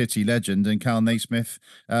 absolute City legend, and Carl Naismith,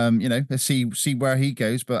 let's see where he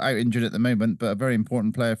goes, but out injured at the moment, but a very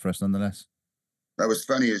important player for us nonetheless. That was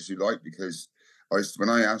funny, as you like, because when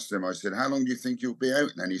I asked him, I said, how long do you think you'll be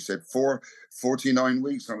out? And he said, 49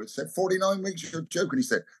 weeks. I said, 49 weeks? You're joking. He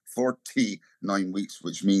said, 49 weeks,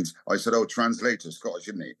 which means, I said, oh, translator, Scottish,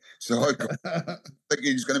 isn't he? So I think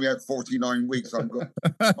he's going to be out 49 weeks. I'm going.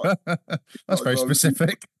 That's very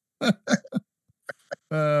specific.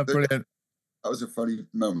 Brilliant. That was a funny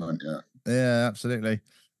moment, yeah. Yeah, absolutely.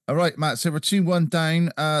 All right, Matt, so we're 2-1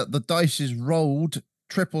 down. The dice is rolled.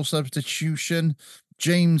 Triple substitution.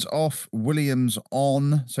 James off, Williams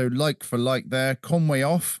on. So like for like there. Conway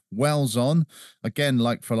off, Wells on. Again,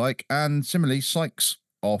 like for like. And similarly, Sykes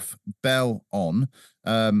off, Bell on.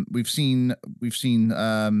 We've seen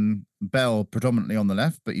Bell predominantly on the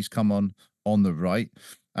left, but he's come on the right.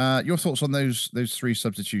 Your thoughts on those three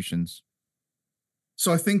substitutions?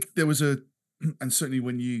 So I think there was and certainly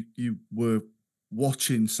when you were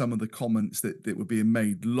watching some of the comments that were being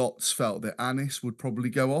made, lots felt that Anis would probably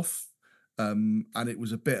go off. And it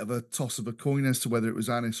was a bit of a toss of a coin as to whether it was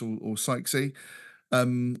Anis or Sykesy.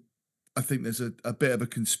 I think there's a bit of a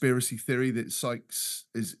conspiracy theory that Sykes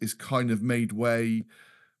is kind of made way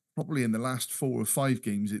probably in the last 4 or 5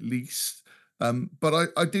 games at least.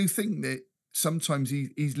 But I do think that sometimes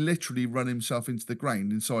he's literally run himself into the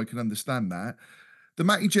ground, and so I can understand that. The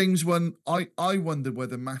Matty James one, I wondered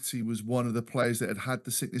whether Matty was one of the players that had the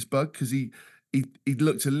sickness bug, because he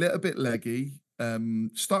looked a little bit leggy.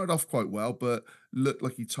 Started off quite well, but looked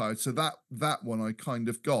like he tired. So that one I kind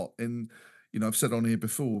of got. And, I've said on here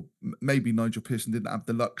before, maybe Nigel Pearson didn't have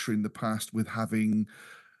the luxury in the past with having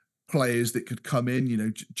players that could come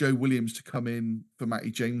in. Joe Williams to come in for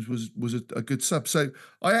Matty James was a good sub. So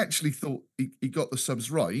I actually thought he got the subs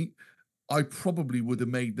right. I probably would have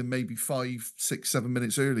made them maybe 5, 6, 7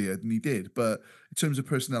 minutes earlier than he did. But in terms of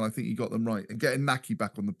personnel, I think he got them right. And getting Naki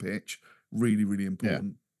back on the pitch, really, really important.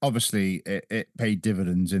 Yeah. Obviously, it paid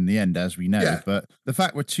dividends in the end, as we know. Yeah. But the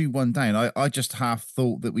fact we're 2-1 down, I just half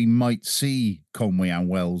thought that we might see Conway and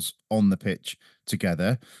Wells on the pitch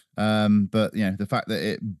together. But the fact that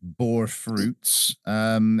it bore fruits,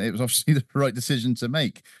 it was obviously the right decision to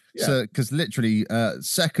make. Yeah. So, because literally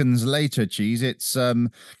seconds later, it's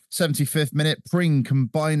 75th minute, Pring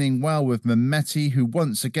combining well with Mehmeti, who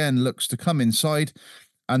once again looks to come inside,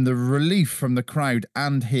 and the relief from the crowd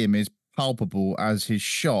and him is palpable as his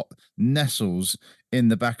shot nestles in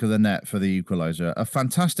the back of the net for the equaliser. A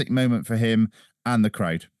fantastic moment for him and the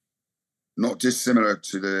crowd. Not dissimilar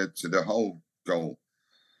to the whole goal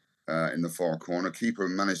in the far corner. Keeper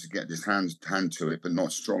managed to get his hand to it, but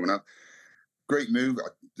not strong enough. Great move.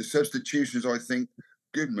 The substitutions, I think,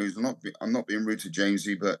 good moves. I'm not being rude to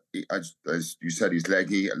Jamesy, but as you said, he's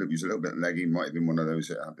leggy. He's a little bit leggy. Might have been one of those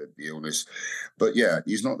that had the illness. But yeah,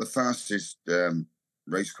 he's not the fastest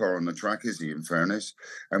race car on the track, is he, in fairness?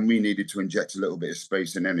 And we needed to inject a little bit of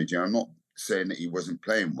space and energy. I'm not saying that he wasn't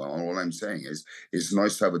playing well. All I'm saying is it's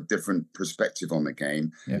nice to have a different perspective on the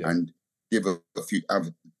game and give them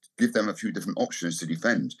a few different options to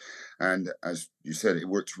defend. And as you said, it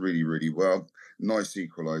worked really, really well. Nice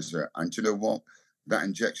equaliser. And you know what? That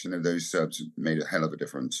injection of those subs made a hell of a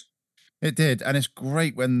difference. It did, and it's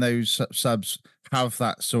great when those subs have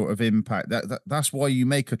that sort of impact. That's why you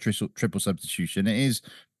make a triple substitution. It is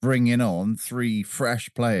bringing on 3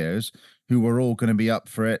 fresh players who are all going to be up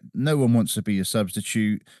for it. No one wants to be a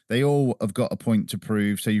substitute. They all have got a point to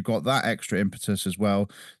prove, so you've got that extra impetus as well.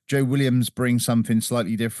 Joe Williams brings something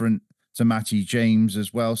slightly different to Matty James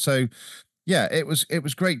as well. So yeah, it was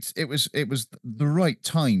great. It was the right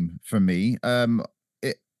time for me.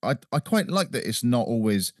 I quite like that it's not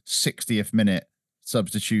always 60th minute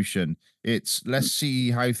substitution. It's let's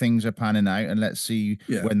see how things are panning out and let's see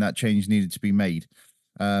when that change needed to be made.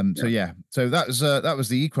 So that was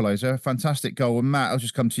the equalizer. Fantastic goal. And Matt, I'll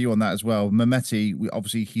just come to you on that as well. Mehmeti,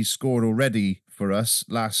 obviously he scored already for us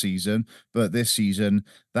last season, but this season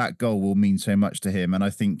that goal will mean so much to him. And I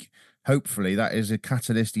think hopefully that is a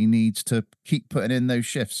catalyst he needs to keep putting in those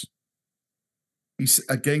shifts. He's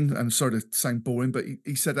again, I'm sorry to sound boring, but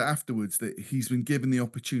he said it afterwards that he's been given the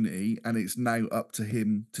opportunity and it's now up to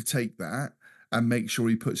him to take that and make sure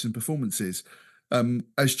he puts in performances.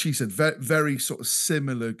 As Chi said, very, very sort of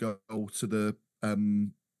similar goal to the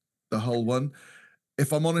Hull one.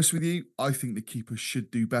 If I'm honest with you, I think the keeper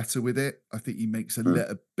should do better with it. I think he makes a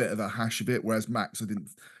little bit of a hash of it, whereas Max,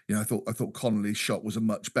 I thought Connolly's shot was a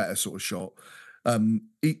much better sort of shot.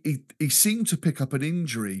 He seemed to pick up an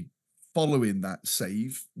injury following that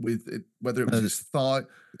save with it, whether it was his thigh.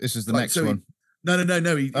 This is the next one. No.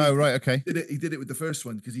 Right, okay. He did it with the first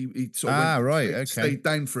one because he sort of stayed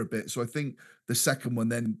down for a bit. So I think the second one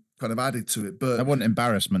then kind of added to it. But that wasn't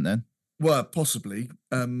embarrassment then. Well, possibly.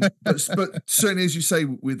 But certainly, as you say,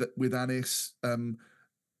 with Anis,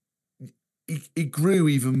 he grew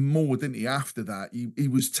even more, didn't he? After that, he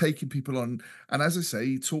was taking people on, and as I say,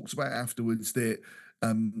 he talked about afterwards that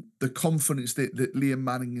the confidence that Liam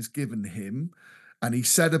Manning has given him, and he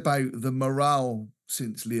said about the morale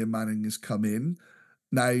since Liam Manning has come in.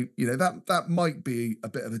 Now, that might be a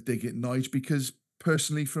bit of a dig at Nige because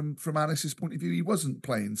personally, from Anis's point of view, he wasn't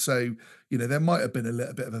playing. So, there might have been a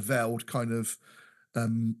little bit of a veiled kind of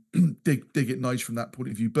dig at Nige from that point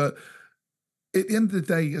of view. But at the end of the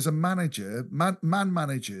day, as a manager, man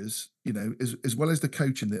managers, as well as the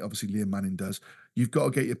coaching that obviously Liam Manning does, you've got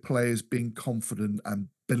to get your players being confident and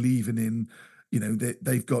believing in, that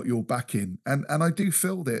they've got your backing. And I do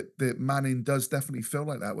feel that Manning does definitely feel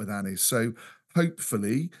like that with Anis. So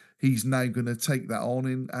hopefully he's now going to take that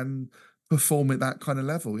on and perform at that kind of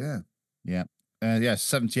level. Yeah.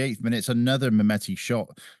 78th minute, another Mehmeti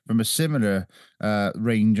shot from a similar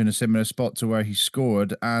range and a similar spot to where he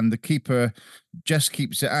scored, and the keeper just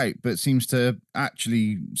keeps it out, but seems to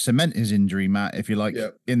actually cement his injury, Matt, if you like,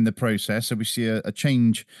 in the process. So we see a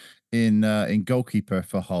change in goalkeeper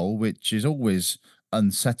for Hull, which is always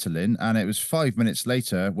unsettling. And it was 5 minutes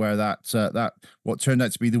later where that what turned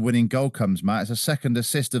out to be the winning goal comes, Matt. It's a second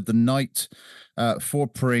assist of the night for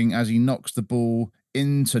Pring as he knocks the ball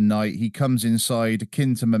into Knight. He comes inside,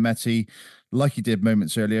 akin to Mehmeti, like he did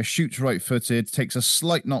moments earlier, shoots right-footed, takes a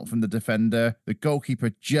slight knock from the defender. The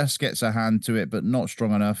goalkeeper just gets a hand to it, but not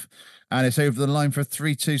strong enough. And it's over the line for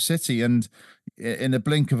 3-2 City. And in a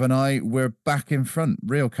blink of an eye, we're back in front.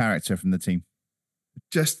 Real character from the team.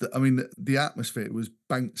 The atmosphere was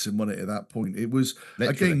bouncing, wasn't it, at that point? It was,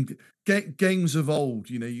 literally. Again, games of old,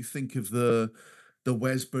 you think of the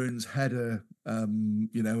Wes Burns header, and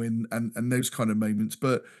those kind of moments.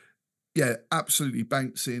 But yeah, absolutely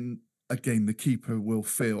bouncing. Again, the keeper will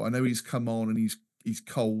feel. I know he's come on and he's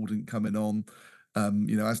cold and coming on.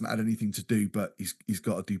 Hasn't had anything to do, but he's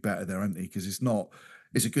got to do better there, hasn't he? Because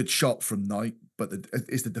it's a good shot from Knight, but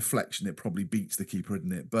it's the deflection that probably beats the keeper,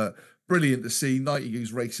 isn't it? But brilliant to see. Knight,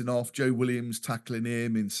 he's racing off. Joe Williams tackling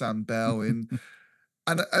him in Sam Bell and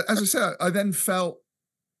as I said, I then felt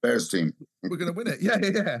Bears team. We're going to win it.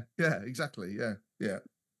 Yeah, exactly. Yeah.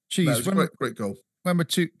 Cheese, great goal. When we're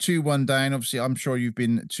 2-1 down, obviously, I'm sure you've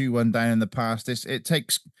been 2-1 down in the past. It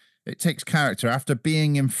takes character after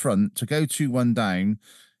being in front to go 2-1 down.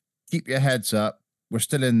 Keep your heads up. We're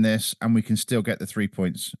still in this, and we can still get the 3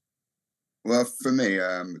 points. Well, for me,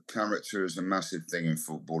 character is a massive thing in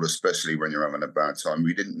football, especially when you're having a bad time.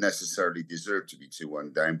 We didn't necessarily deserve to be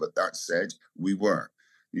 2-1 down, but that said, we were.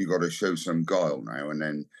 You got to show some guile now and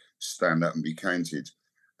then stand up and be counted.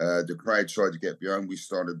 The crowd tried to get behind. We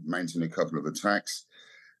started mounting a couple of attacks.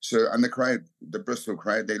 And the crowd, the Bristol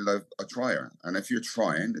crowd, they love a trier. And if you're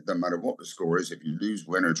trying, it doesn't matter what the score is. If you lose,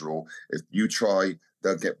 win or draw, if you try,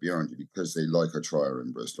 they'll get behind you because they like a trier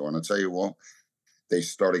in Bristol. And I tell you what, they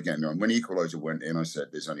started getting on. When equaliser went in, I said,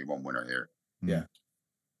 there's only one winner here. Yeah.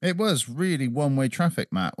 It was really one-way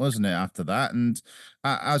traffic, Matt, wasn't it, after that? And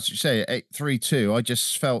as you say, 3-2, I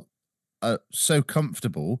just felt so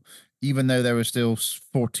comfortable, even though there was still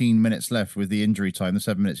 14 minutes left with the injury time, the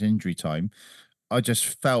 7 minutes injury time. I just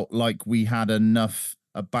felt like we had enough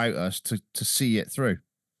about us to see it through.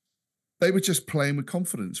 They were just playing with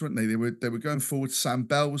confidence, weren't they? They were going forward. Sam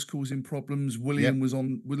Bell was causing problems. Williams was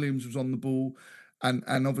on the ball.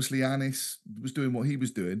 And obviously Anis was doing what he was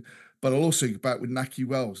doing. But I'll also go back with Nahki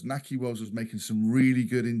Wells. Nahki Wells was making some really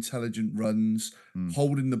good, intelligent runs,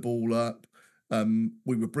 holding the ball up.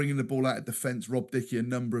 We were bringing the ball out of defence. Rob Dickey a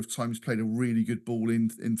number of times played a really good ball in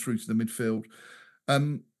through to the midfield.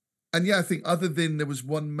 And yeah, I think other than there was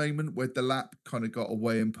one moment where Delap kind of got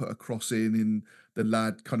away and put a cross in and the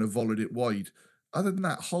lad kind of volleyed it wide. Other than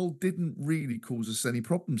that, Hull didn't really cause us any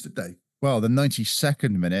problems, did they? Well, the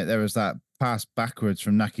 92nd minute, there was that pass backwards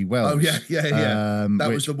from Nahki Wells. Oh, yeah. That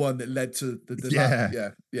was the one that led to the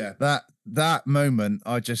Delap. Yeah. That moment,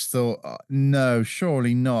 I just thought, no,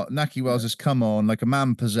 surely not. Nahki Wells has come on like a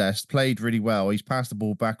man possessed, played really well. He's passed the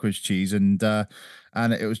ball backwards, Cheese, and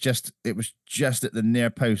it was just at the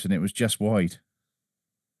near post, and it was just wide.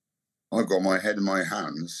 I got my head in my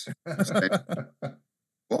hands. Saying,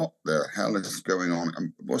 what the hell is going on?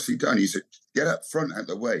 And what's he done? He said, "Get up front, out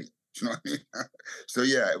the way." Do you know what I mean? So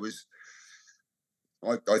yeah, it was.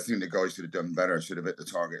 I think the guys should have done better. Should have hit the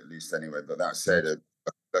target at least anyway. But that said,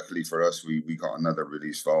 luckily for us, we got another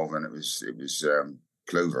release valve, and it was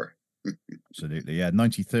Clover. Absolutely, yeah.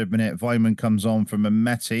 93rd minute, Vyman comes on from a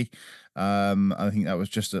Mehmeti. I think that was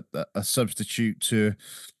just a substitute to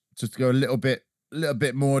go a little bit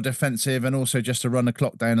more defensive, and also just to run the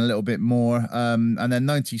clock down a little bit more. And then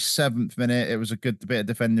 97th minute, it was a good bit of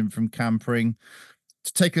defending from Campering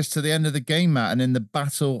to take us to the end of the game, Matt. And in the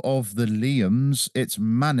Battle of the Liams, it's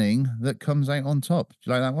Manning that comes out on top. Do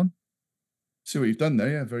you like that one? See what you've done there.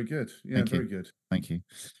 Yeah, very good. Yeah, very good. Thank you.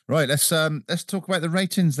 Right, let's talk about the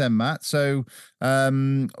ratings then, Matt. So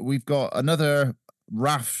we've got another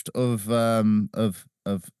raft of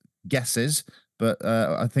guesses, but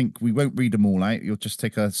I think we won't read them all out. You'll just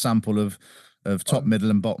take a sample of top, middle,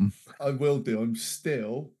 and bottom. I will do. I'm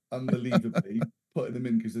still unbelievably putting them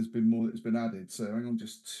in because there's been more that's been added. So hang on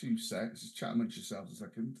just 2 secs. Just chat amongst yourselves a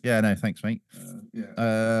second. Yeah, no, thanks, mate.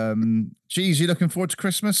 Geez, you looking forward to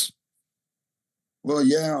Christmas? Well,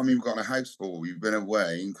 yeah. I mean, we've got a house full. We've been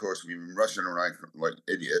away. And of course, we've been rushing around like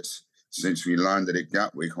idiots since we landed at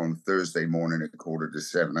Gatwick on Thursday morning at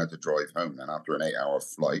 7:15. I had to drive home then after an 8-hour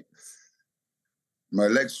flight. My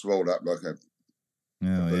legs swelled up like a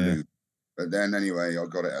balloon. Yeah. But then anyway, I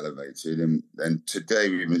got it elevated. And today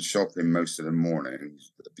we've been shopping most of the morning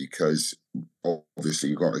because obviously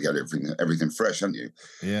you've got to get everything fresh, haven't you?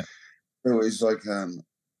 Yeah. So it's like, I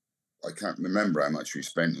can't remember how much we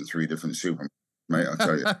spent in 3 different supermarkets, mate, I'll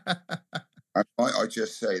tell you. I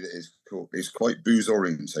just say that it's quite booze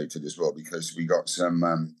orientated as well, because we got some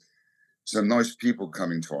nice people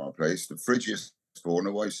coming to our place. The fridge is full, and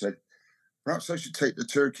the wife said, perhaps I should take the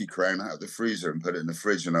turkey crown out of the freezer and put it in the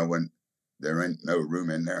fridge. And I went, there ain't no room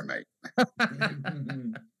in there, mate.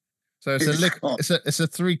 So it's a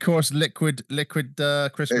 3-course liquid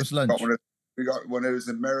Christmas lunch. We got one of those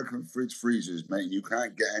American fridge freezers, mate. You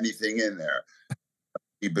can't get anything in there.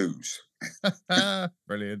 Booze.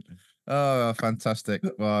 Brilliant. Oh, fantastic.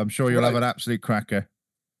 Well, I'm sure you'll have an absolute cracker.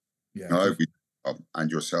 Yeah. And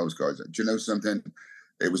yourselves, guys. Do you know something?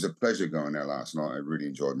 It was a pleasure going there last night. I really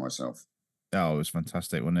enjoyed myself. Oh, it was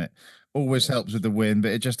fantastic, wasn't it? Always helps with the win,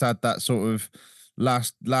 but it just had that sort of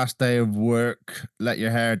last day of work, let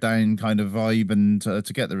your hair down kind of vibe, and to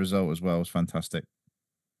get the result as well was fantastic.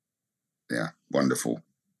 Yeah, wonderful.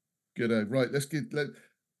 Good. Right,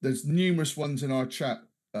 there's numerous ones in our chat.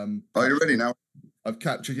 Are you ready now? I've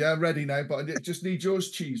captured. Yeah, ready now, but I just need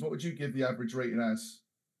yours, Cheese. What would you give the average rating as?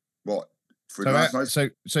 What? So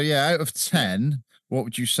yeah, out of 10, what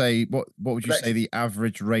would you say? What would you say the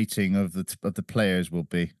average rating of the players will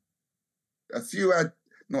be? A few had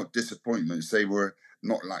not disappointments. They were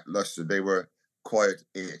not lackluster. They were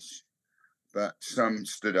quiet-ish, but some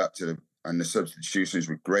stood up and the substitutions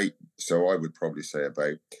were great. So I would probably say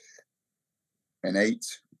about an 8.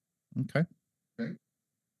 Okay.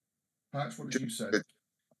 Patch, what did you say?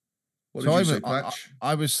 What did you say, Patch?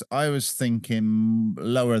 I was thinking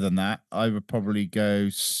lower than that. I would probably go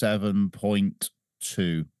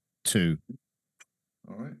 7.22.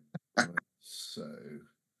 All right. So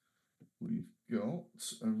we've got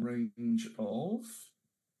a range of.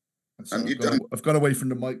 So I've got away from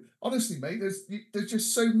the mic. Honestly, mate, there's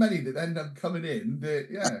just so many that end up coming in. That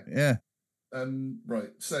yeah.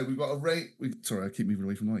 Right. So we've got a rate. Sorry, I keep moving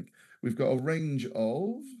away from the mic. We've got a range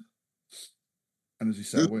of. And as you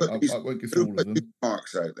said, I won't go through all of them.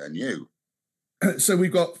 Marks out then, you. So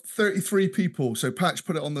we've got 33 people. So Patch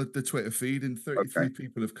put it on the Twitter feed, and 33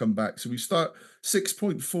 people have come back. So we start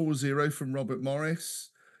 6.40 from Robert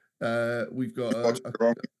Morris. We've got a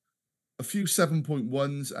few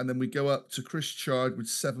 7.1s, and then we go up to Chris Chard with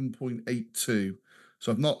 7.82.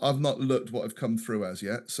 So I've not looked what I've come through as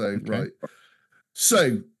yet. So right.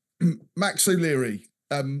 So Max O'Leary.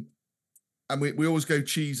 and we always go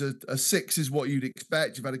Cheese. A 6 is what you'd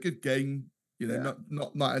expect. You've had a good game. You know,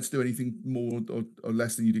 not had to do anything more or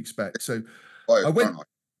less than you'd expect. So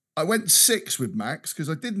I went 6 with Max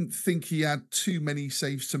because I didn't think he had too many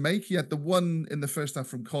saves to make. He had the one in the first half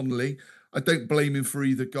from Connolly. I don't blame him for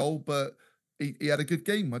either goal, but he had a good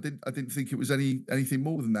game. I didn't think it was anything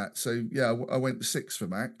more than that. So yeah, I went 6 for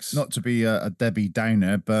Max. Not to be a Debbie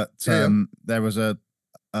Downer, but there was an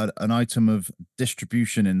item of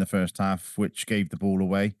distribution in the first half which gave the ball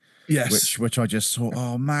away. Yes, which I just thought,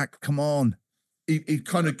 oh Mac, come on. He'd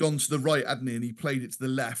kind of gone to the right, hadn't he? And he played it to the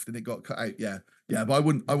left, and it got cut out. Yeah, but I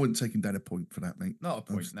wouldn't take him down a point for that, mate. Not a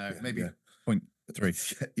point, no, maybe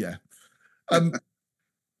 0.3. Yeah.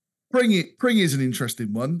 Pring is an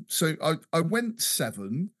interesting one. So I went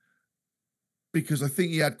 7 because I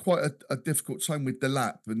think he had quite a difficult time with the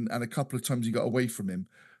lap, and a couple of times he got away from him.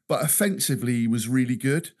 But offensively, he was really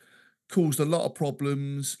good. Caused a lot of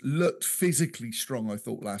problems. Looked physically strong, I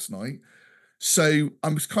thought, last night. So I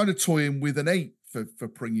was kind of toying with an 8 for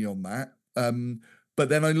Pringy on that. But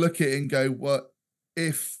then I look at it and go, what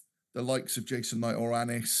if the likes of Jason Knight or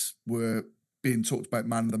Anis were being talked about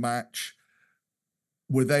man of the match?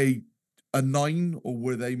 Were they a 9 or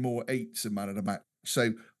were they more 8s in man of the match?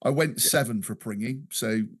 So I went 7 for Pringy.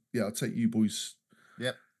 So yeah, I'll take you boys.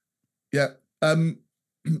 Yep. Yeah. And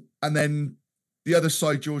then the other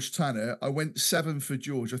side, George Tanner, I went 7 for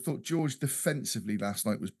George. I thought George defensively last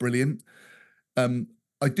night was brilliant.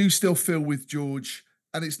 I do still feel with George,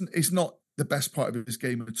 and it's not the best part of his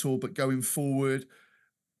game at all, but going forward,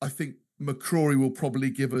 I think McCrory will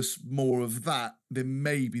probably give us more of that than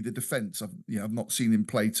maybe the defence. I've not seen him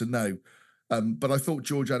play to know. But I thought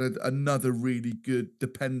George had another really good,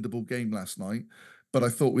 dependable game last night. But I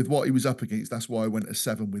thought with what he was up against, that's why I went a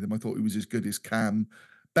 7 with him. I thought he was as good as Cam,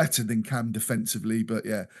 better than Cam defensively. But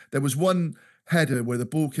yeah, there was one header where the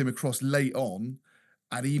ball came across late on,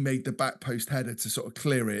 and he made the back post header to sort of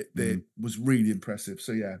clear it. That was really impressive.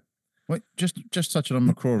 So yeah. Wait, just touching on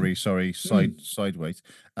McCrory, sorry, sideways.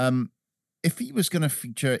 If he was going to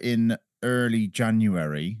feature in early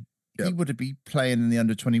January, he would be playing in the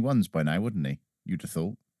under-21s by now, wouldn't he? You'd have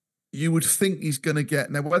thought. You would think he's going to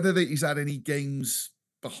get, now whether he's had any games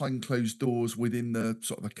behind closed doors within the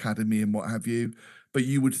sort of academy and what have you, but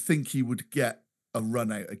you would think he would get a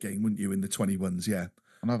run out again, wouldn't you, in the 21s? Yeah.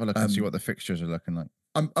 I'll have a look and see what the fixtures are looking like.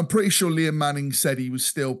 I'm pretty sure Liam Manning said he was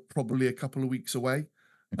still probably a couple of weeks away.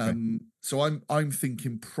 Okay. So I'm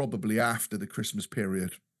thinking probably after the Christmas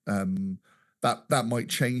period. That might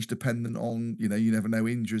change dependent on, you never know,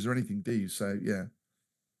 injuries or anything, do you? So yeah.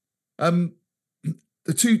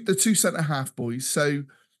 The two centre half boys. So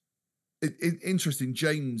interesting.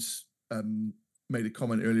 James made a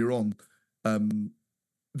comment earlier on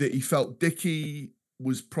that he felt Dickie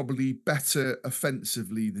was probably better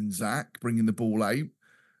offensively than Zach, bringing the ball out,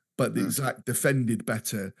 but that Zach defended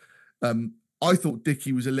better. I thought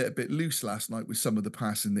Dickie was a little bit loose last night with some of the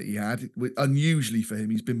passing that he had. Unusually for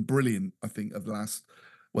him, he's been brilliant, I think, of the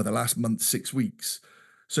last month, 6 weeks.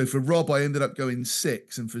 So for Rob, I ended up going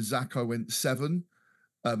 6, and for Zach, I went 7.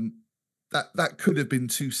 That could have been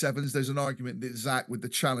 2 7s. There's an argument that Zach, with the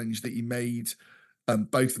challenge that he made,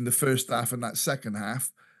 both in the first half and that second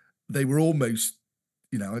half, they were almost,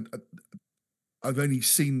 I've only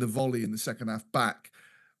seen the volley in the second half back.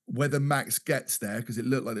 Whether Max gets there, because it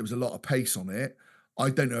looked like there was a lot of pace on it, I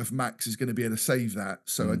don't know if Max is going to be able to save that.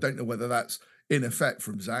 So I don't know whether that's in effect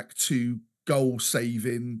from Zach 2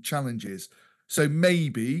 goal-saving challenges. So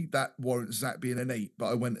maybe that warrants Zach being an 8, but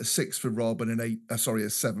I went a 6 for Rob and a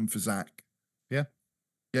 7 for Zach. Yeah.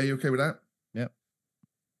 Yeah, you okay with that? Yeah.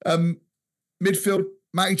 Midfield,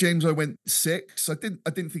 Matty James, I went 6. I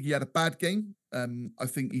didn't think he had a bad game. I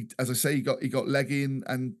think he got leggy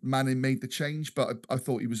and Manning made the change, but I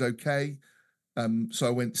thought he was okay. So I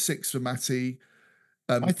went 6 for Matty.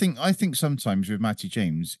 I think sometimes with Matty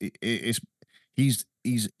James, he's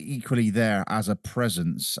equally there as a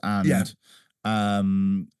presence and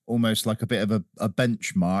almost like a bit of a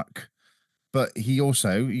benchmark, but he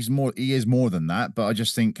is more than that. But I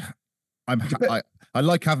just think I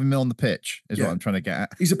like having him on the pitch is what I'm trying to get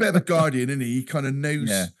at. He's a bit of a guardian, isn't he? He kind of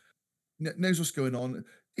knows what's going on.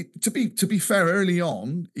 To be fair, early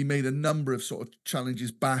on, he made a number of sort of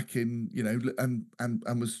challenges back in, and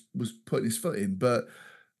was putting his foot in. But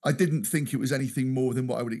I didn't think it was anything more than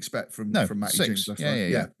what I would expect from Matty James last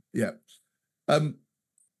night. Yeah.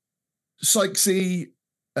 Sykesy,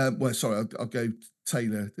 I'll go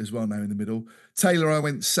Taylor as well now in the middle. Taylor, I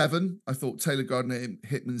went 7. I thought Taylor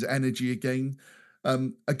Gardner-Hickman's energy again.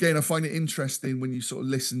 Again, I find it interesting when you sort of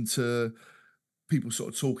listen to people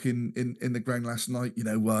sort of talking in the ground last night,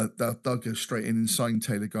 they'll go straight in and sign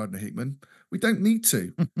Taylor Gardner-Hickman. We don't need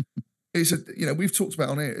to. We've talked about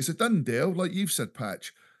on here, it's a done deal. Like you've said,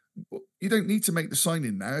 Patch, you don't need to make the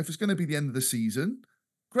signing now. If it's going to be the end of the season,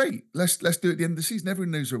 great. Let's do it at the end of the season.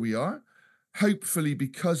 Everyone knows where we are. Hopefully,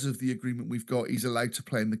 because of the agreement we've got, he's allowed to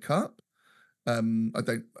play in the cup. I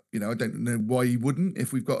don't know why he wouldn't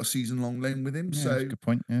if we've got a season-long loan with him. Yeah, so that's a good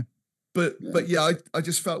point. Yeah. But I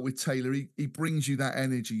just felt with Taylor, he brings you that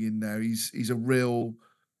energy in there. He's a real,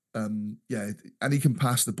 and he can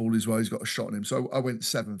pass the ball as well. He's got a shot on him. So I went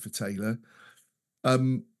 7 for Taylor.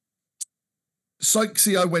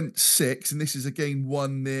 Sykesy, I went 6, and this is again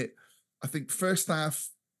one that I think first half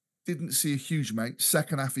didn't see a huge amount.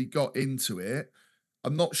 Second half he got into it.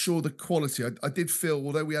 I'm not sure the quality. I did feel,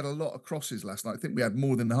 although we had a lot of crosses last night, I think we had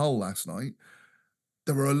more than Hull last night.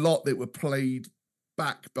 There were a lot that were played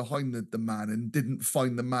back behind the man and didn't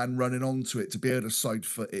find the man running onto it to be able to side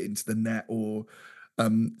foot it into the net or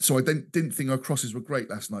so I didn't think our crosses were great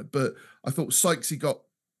last night, but I thought Sykesy got,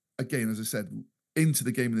 again, as I said, into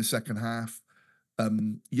the game in the second half.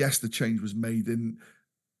 Yes, the change was made and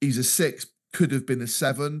he's a 6, could have been a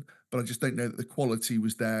 7, but I just don't know that the quality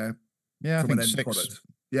was there from an end 6. product.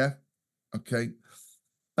 Yeah. Okay.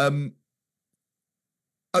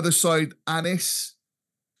 Other side, Anis,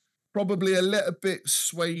 probably a little bit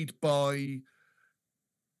swayed by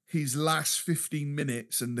his last 15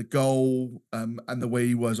 minutes and the goal and the way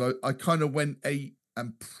he was. I kind of went 8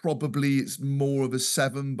 and probably it's more of a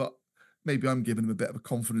 7, but maybe I'm giving him a bit of a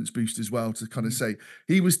confidence boost as well to kind of say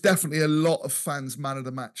he was definitely a lot of fans' man of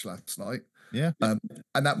the match last night. Yeah. And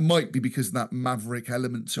that might be because of that maverick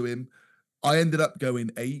element to him. I ended up going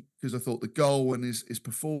 8 because I thought the goal and his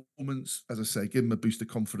performance, as I say, give him a boost of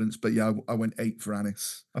confidence. But yeah, I went 8 for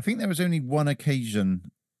Anis. I think there was only one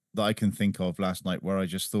occasion that I can think of last night where I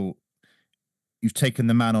just thought you've taken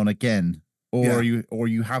the man on again, or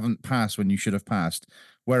you haven't passed when you should have passed.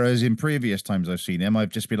 Whereas in previous times I've seen him, I've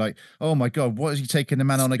just been like, oh my God, what is he taking the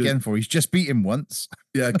man on again for? He's just beat him once.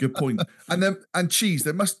 Yeah, good point. And Cheese,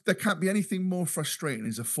 there can't be anything more frustrating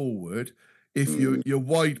as a forward if your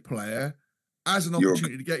wide player has an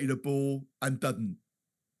opportunity to get you the ball and doesn't.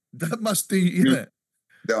 That must do, it?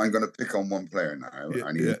 I'm going to pick on one player now,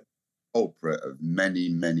 and he's culprit of many,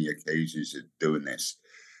 many occasions of doing this.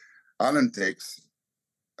 Alan Dix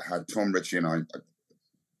had Tom Ritchie and I,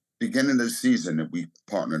 beginning of the season, that we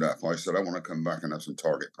partnered up. I said, I want to come back and have some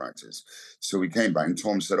target practice. So we came back, and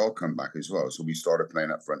Tom said, I'll come back as well. So we started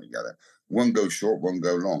playing up front together. One go short, one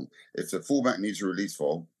go long. If the fullback needs a release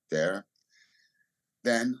ball there,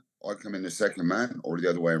 then I come in the second man, or the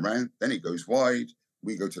other way around. Then it goes wide.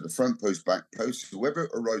 We go to the front post, back post. Whoever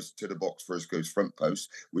arrives to the box first goes front post,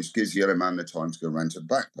 which gives the other man the time to go around to the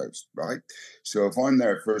back post, right? So if I'm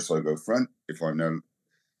there first, I go front. If I'm there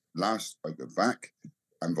last, I go back,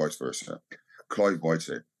 and vice versa. Clive White's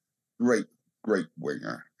a great, great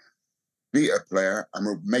winger. Beat a player, and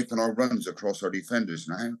we're making our runs across our defenders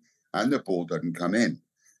now, and the ball doesn't come in.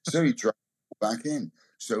 So he drags it back in.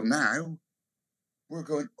 So now we're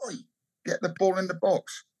going, oi, get the ball in the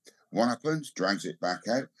box. What happens? Drags it back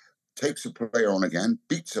out, takes a player on again,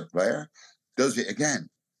 beats a player, does it again.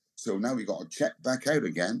 So now we got to check back out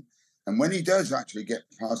again. And when he does actually get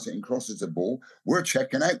past it and crosses the ball, we're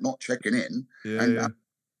checking out, not checking in. And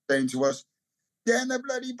saying to us, get in the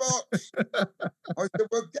bloody box. I said,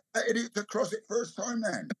 well, get that idiot to cross it first time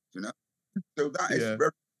then. So that is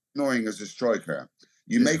very annoying as a striker.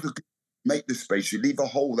 You make the space, you leave a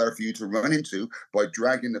hole there for you to run into by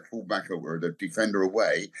dragging the fullback or the defender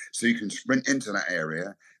away so you can sprint into that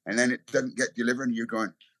area, and then it doesn't get delivered and you're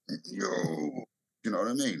going, yo, you know what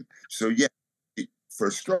I mean? So for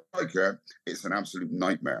a striker, it's an absolute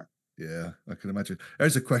nightmare. Yeah, I can imagine.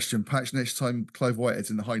 There's a question, Patch. Next time Clive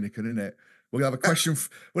Whitehead's in the Heineken, isn't it? We'll have a question.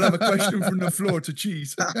 We'll have a question from the floor to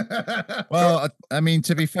Cheese. Well, I mean,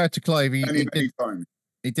 to be fair to Clive,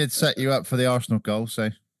 he did set you up for the Arsenal goal,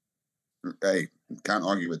 so. Hey, can't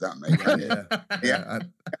argue with that, mate. Yeah.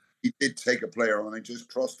 He did take a player on and just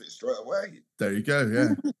crossed it straight away. There you go.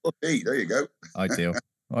 Yeah. Hey, there you go.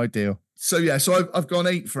 Ideal. So I've gone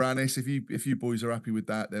 8 for Anis. If you boys are happy with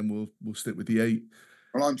that, then we'll stick with the 8.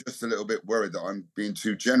 Well, I'm just a little bit worried that I'm being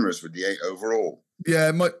too generous with the 8 overall.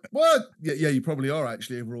 Yeah, you probably are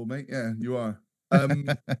actually overall, mate. Yeah, you are.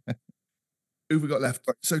 Who we got left?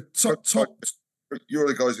 So top. You're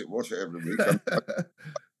the guys that watch it every week.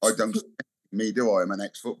 I don't me, do I? I'm an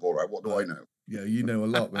ex-footballer. What do I know? Yeah, you know a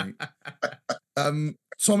lot, mate.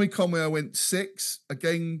 Tommy Conway, I went 6.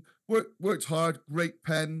 Again, worked hard, great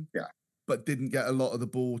pen, but didn't get a lot of the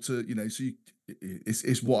ball to, so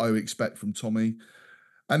it's what I would expect from Tommy.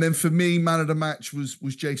 And then for me, man of the match was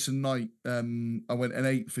Jason Knight. I went an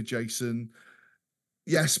 8 for Jason.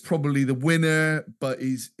 Yes, probably the winner, but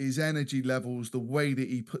his energy levels, the way that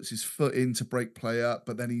he puts his foot in to break play up,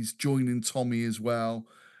 but then he's joining Tommy as well.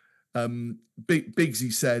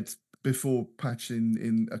 Biggsy said before patching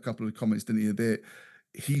in a couple of comments, didn't he, that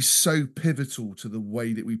he's so pivotal to the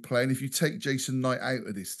way that we play. And if you take Jason Knight out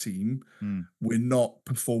of this team, we're not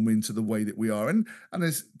performing to the way that we are. And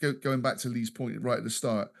as going back to Lee's point right at the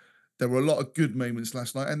start, there were a lot of good moments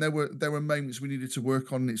last night, and there were moments we needed to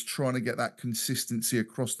work on. And it's trying to get that consistency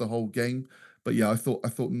across the whole game. But yeah, I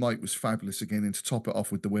thought Knight was fabulous again, and to top it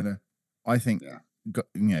off with the winner. I think,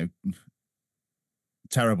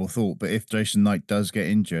 terrible thought, but if Jason Knight does get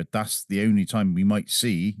injured, that's the only time we might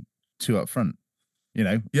see 2 up front.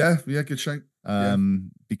 Yeah, good shape.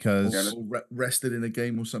 Because or rested in a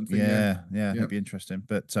game or something. Yeah, it'd be interesting.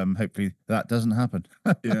 But hopefully that doesn't happen.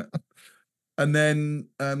 Yeah. And then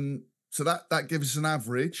so that gives us an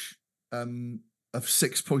average of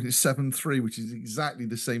 6.73, which is exactly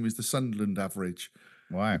the same as the Sunderland average.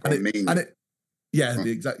 Wow. And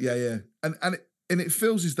it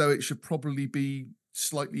feels as though it should probably be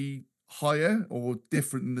slightly higher or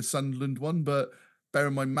different than the Sunderland one, but bear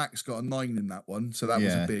in mind Max got a 9 in that one, so that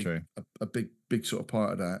was a big sort of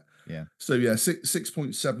part of that. Yeah. So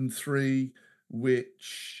 6.73,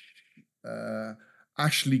 which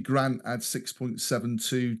Ashley Grant had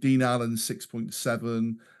 6.72, Dean Allen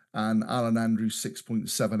 6.7, and Alan Andrews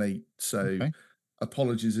 6.78. So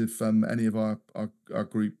apologies if any of our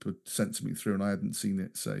group had sent something through and I hadn't seen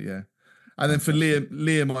it. So yeah. And then for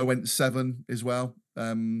Liam I went 7 as well.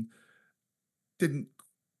 Didn't,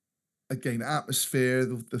 again, atmosphere,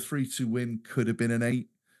 the 3-2 win could have been an 8.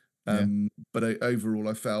 But overall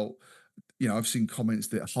I felt, I've seen comments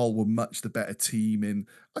that Hull were much the better team, and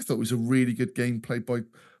I thought it was a really good game played by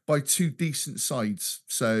 2 decent sides.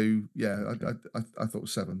 So yeah, I thought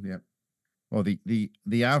 7. Yeah. Well,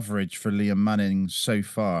 the average for Liam Manning so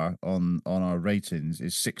far on our ratings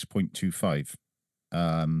is 6.25.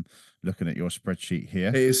 Looking at your spreadsheet here,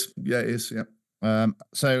 it is. Yeah.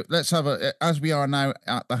 So let's have as we are now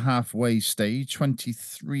at the halfway stage,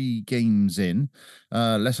 23 games in.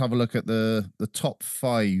 Let's have a look at the top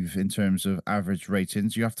 5 in terms of average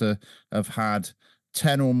ratings. You have to have had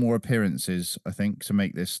 10 or more appearances, I think, to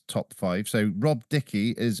make this top 5. So Rob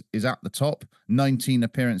Dickey is at the top, 19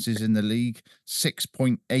 appearances in the league,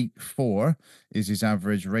 6.84 is his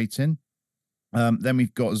average rating. Then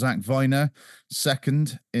we've got Zach Viner,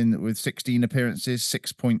 second with 16 appearances,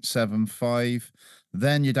 6.75.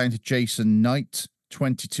 Then you're down to Jason Knight,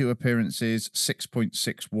 22 appearances,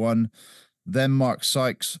 6.61. Then Mark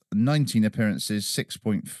Sykes, 19 appearances,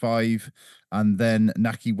 6.5. And then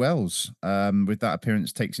Naki Wells, with that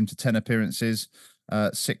appearance, takes him to 10 appearances,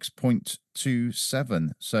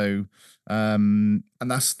 6.27. So, and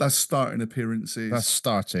that's starting appearances. That's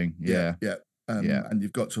starting, yeah. And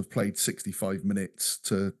you've got to have played 65 minutes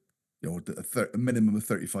to, a minimum of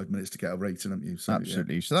 35 minutes to get a rating, haven't you? So,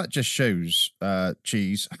 absolutely. Yeah. So that just shows,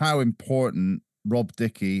 Cheese, how important Rob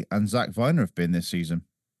Dickey and Zach Viner have been this season.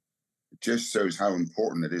 It just shows how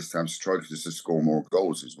important it is to have strikers to score more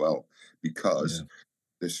goals as well, because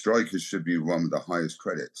the strikers should be one of the highest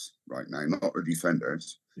credits right now, not the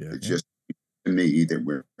defenders. It's just to me that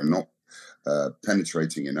we're not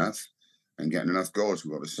penetrating enough and getting enough goals.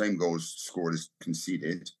 We've got the same goals scored as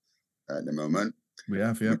conceded at the moment. We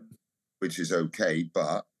have, which is okay,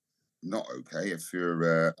 but not okay if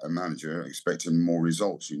you're a manager expecting more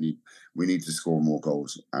results. We need to score more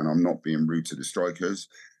goals, and I'm not being rude to the strikers.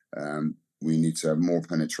 We need to have more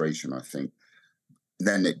penetration, I think.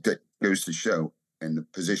 Then it goes to show in the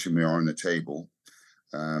position we are on the table.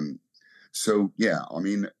 So yeah, I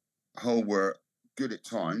mean, Hull were good at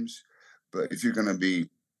times, but if you're going to be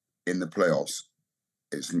in the playoffs,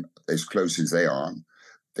 it's as close as they are,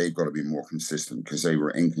 they've got to be more consistent, because they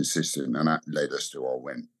were inconsistent, and that led us to our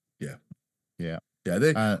win. Yeah.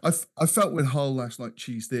 I felt with Hull last night,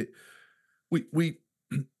 Cheese, that we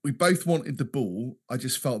both wanted the ball. I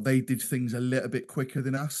just felt they did things a little bit quicker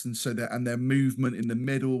than us, and their movement in the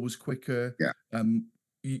middle was quicker. Yeah.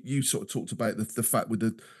 You sort of talked about the fact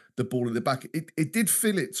with the ball at the back. It did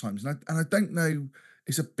feel at times, and I don't know.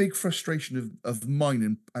 It's a big frustration of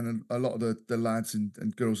mine and a lot of the lads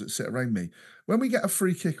and girls that sit around me. When we get a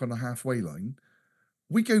free kick on the halfway line,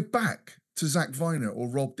 we go back to Zach Viner or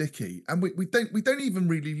Rob Dickey, and we don't even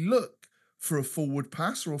really look for a forward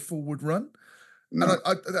pass or a forward run. No.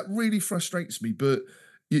 And that really frustrates me. But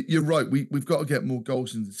you're right. We've got to get more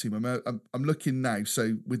goals in the team. I'm looking now.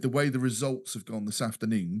 So with the way the results have gone this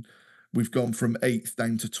afternoon, we've gone from 8th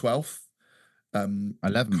down to 12th.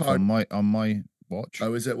 11th on my watch.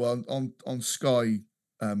 Oh, is it? Well, on Sky,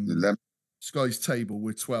 11. Sky's table,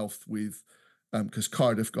 we're 12th with because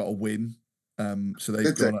Cardiff got a win. So they've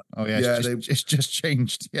Did they? gone up. Oh yeah, Yeah, it's just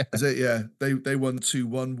changed. Yeah. is it? Yeah, they won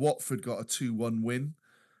 2-1. Watford got a 2-1 win.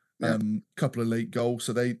 Yeah. Couple of late goals,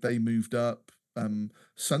 so they moved up.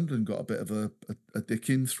 Sunderland got a bit of a dick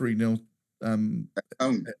in 3-0.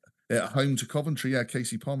 At home to Coventry. Yeah,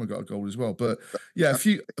 Casey Palmer got a goal as well. But yeah,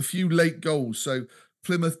 a few late goals. So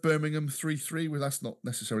Plymouth, Birmingham 3-3. Well, that's not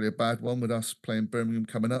necessarily a bad one with us playing Birmingham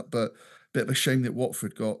coming up, but bit of a shame that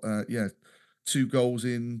Watford got 2 goals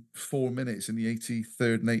in 4 minutes in the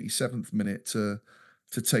 83rd and 87th minute to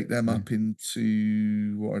take them up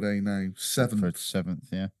into, what are they now? 7th. 7th,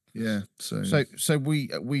 yeah. Yeah. So we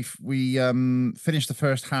finished the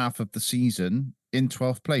first half of the season in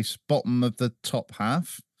 12th place, bottom of the top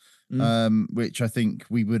half, which I think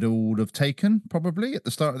we would all have taken probably at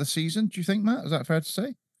the start of the season. Do you think, Matt? Is that fair to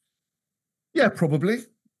say? Yeah, probably.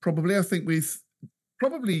 I think we've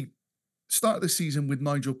probably started the season with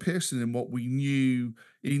Nigel Pearson and what we knew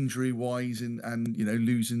injury wise and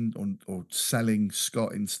losing or selling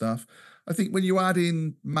Scott and stuff. I think when you add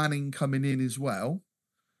in Manning coming in as well,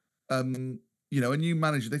 a new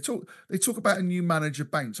manager. They talk about a new manager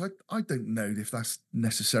bounce. I don't know if that's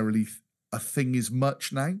necessarily a thing as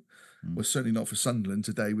much now. Well, certainly not for Sunderland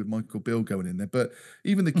today with Michael Beale going in there. But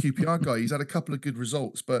even the QPR guy, he's had a couple of good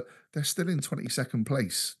results, but they're still in 22nd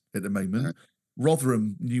place at the moment.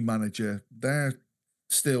 Rotherham, new manager, they're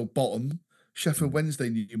still bottom. Sheffield Wednesday,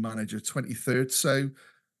 new manager, 23rd. So,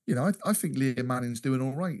 I think Liam Manning's doing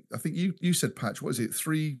all right. I think you said, Patch, what is it?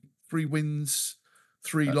 Three wins,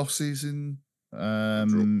 3 losses in.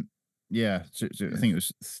 Yeah. So I think it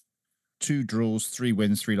was 2 draws, 3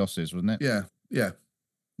 wins, 3 losses, wasn't it? Yeah.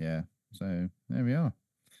 So there we are.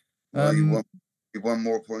 Well, you won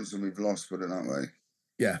more points than we've lost, put it that way.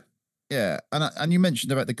 Yeah, and you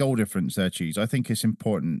mentioned about the goal difference there, Cheese. I think it's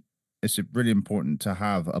important. It's really important to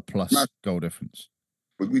have a plus goal difference.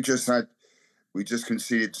 But we just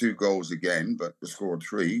conceded 2 goals again, but we scored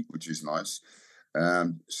 3, which is nice.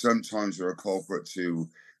 Sometimes we're a culprit to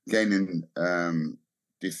gaining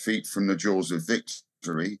defeat from the jaws of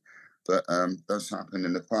victory, but that's happened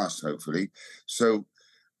in the past, hopefully. So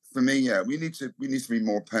for me, we need to be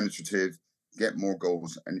more penetrative, get more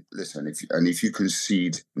goals, and listen. If you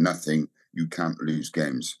concede nothing, you can't lose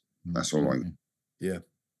games. That's all right. Yeah.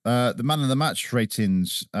 The man of the match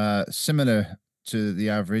ratings similar to the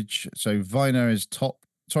average. So Viner is top.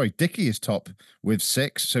 Sorry, Dickey is top with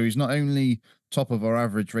 6. So he's not only top of our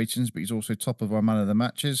average ratings, but he's also top of our man of the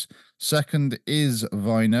matches. Second is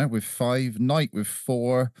Viner with 5, Knight with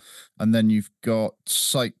 4, and then you've got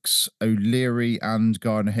Sykes, O'Leary, and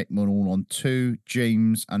Gardner Hickman all on 2.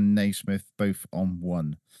 James and Naismith both on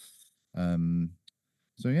 1.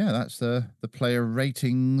 So yeah, that's the player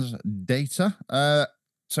ratings data.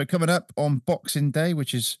 So coming up on Boxing Day,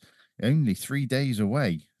 which is only 3 days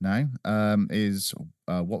away now, is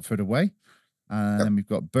Watford away. And then we've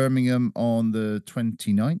got Birmingham on the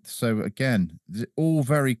 29th. So again, all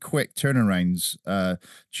very quick turnarounds,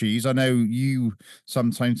 Cheese. I know you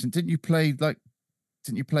sometimes, didn't you play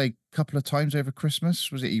a couple of times over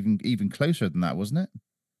Christmas? Was it even closer than that, wasn't it?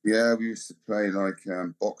 Yeah, we used to play like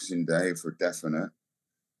Boxing Day for definite.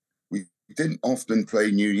 We didn't often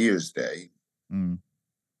play New Year's Day,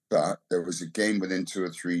 but there was a game within 2 or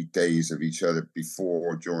 3 days of each other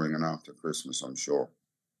before, during, and after Christmas, I'm sure.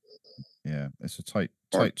 Yeah, it's a tight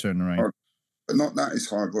turnaround. But not that is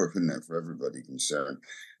hard work, isn't it, for everybody concerned?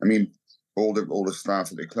 I mean, all the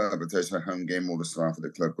staff at the club, if there's a home game, all the staff at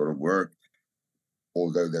the club got to work.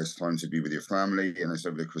 Although there's time to be with your family and it's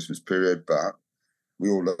over the Christmas period, but we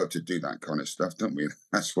all love to do that kind of stuff, don't we?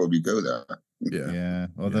 That's why we go there. Yeah.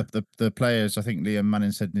 Well, the players, I think Liam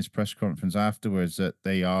Manning said in his press conference afterwards that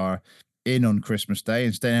they are in on Christmas Day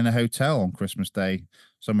and staying in a hotel on Christmas Day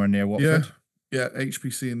somewhere near Watford. Yeah,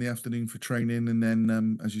 HPC in the afternoon for training, and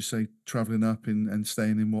then, as you say, travelling up and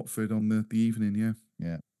staying in Watford on the evening.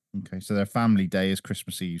 Yeah. Okay, so their family day is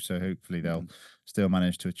Christmas Eve, so hopefully they'll still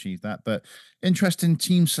manage to achieve that. But interesting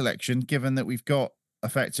team selection, given that we've got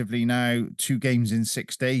effectively now 2 games in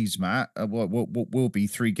 6 days, Matt. What will be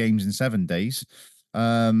 3 games in 7 days.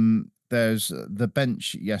 There's the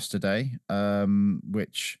bench yesterday,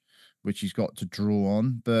 which he's got to draw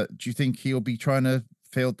on. But do you think he'll be trying to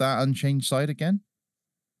field that unchanged side again?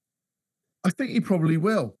 I think he probably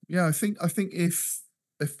will. Yeah, I think if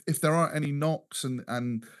there aren't any knocks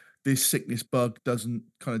and this sickness bug doesn't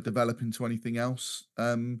kind of develop into anything else,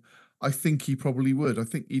 I think he probably would. I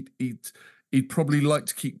think he'd probably like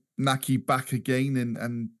to keep Naki back again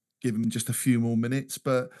and give him just a few more minutes.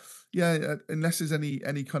 But yeah, unless there's any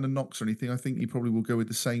kind of knocks or anything, I think he probably will go with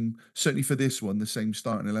the same, certainly for this one, the same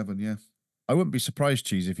starting 11, yeah. I wouldn't be surprised,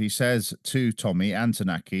 Cheese, if he says to Tommy and to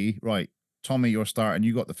Naki, right, Tommy, you're starting,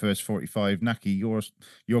 you got the first 45, Naki,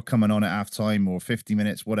 you're coming on at half time or 50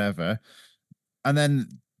 minutes, whatever, and then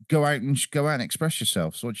go out and express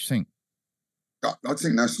yourself. So what do you think? I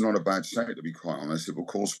think that's not a bad shout, to be quite honest. It will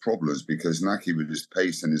cause problems because Naki with his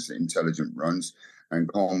pace and his intelligent runs,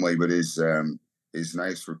 and Conway with his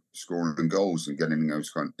nice for scoring goals and getting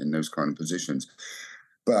in those kind of positions.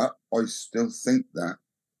 But I still think that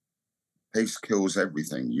pace kills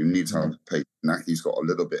everything. You need to have pace. Naki's got a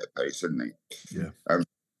little bit of pace, hasn't he? Yeah.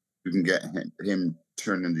 You can get him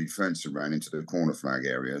turning the defence around into the corner flag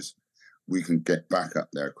areas. We can get back up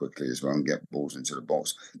there quickly as well and get balls into the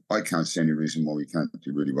box. I can't see any reason why we can't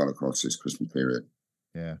do really well across this Christmas period.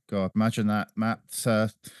 Yeah, God, imagine that, Matt.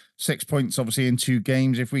 6 points, obviously, in 2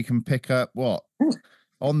 games. If we can pick up,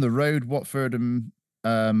 on the road, Watford and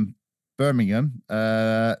Birmingham,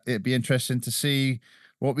 it'd be interesting to see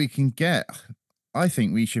what we can get. I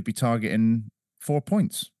think we should be targeting 4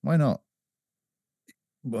 points. Why not?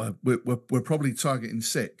 Well, we're probably targeting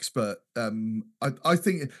 6, but I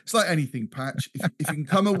think it's like anything, Patch. If you can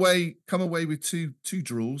come away with two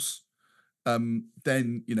draws, then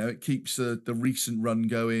it keeps the recent run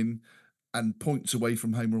going, and points away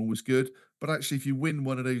from home are always good. But actually, if you win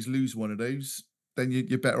one of those, lose one of those, then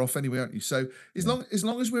you're better off anyway, aren't you? So as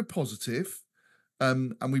long as we're positive,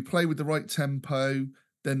 and we play with the right tempo,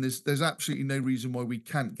 then there's absolutely no reason why we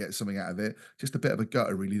can't get something out of it. Just a bit of a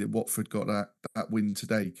gutter, really, that Watford got that win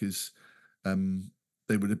today, because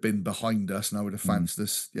they would have been behind us, and I would have fancied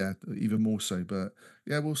us, even more so. But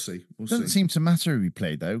yeah, we'll see. Doesn't seem to matter who we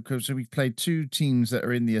played, though, because we played 2 teams that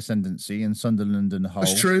are in the ascendancy, in Sunderland and Hull.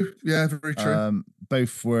 That's true. Yeah, very true.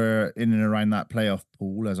 Both were in and around that playoff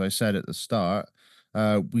pool, as I said at the start.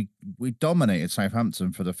 We dominated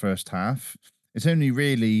Southampton for the first half. It's only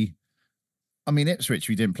really, I mean, Ipswich,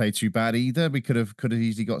 we didn't play too bad either. We could have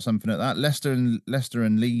easily got something at that. Leicester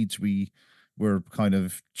and Leeds, we were kind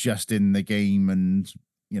of just in the game, and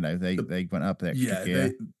they went up the extra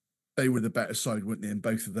gear. They were the better side, weren't they? In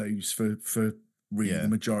both of those for really the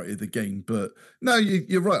majority of the game. But no,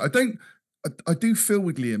 you're right. I do feel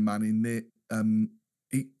with Liam Manning that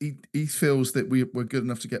he feels that we're good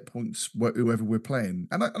enough to get points whoever we're playing,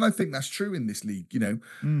 and I think that's true in this league.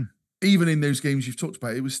 Even in those games you've talked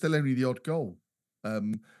about, it was still only the odd goal.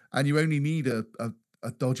 And you only need a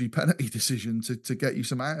dodgy penalty decision to get you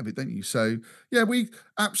some out of it, don't you? So, yeah, we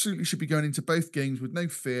absolutely should be going into both games with no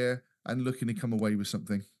fear and looking to come away with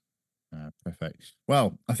something. Perfect.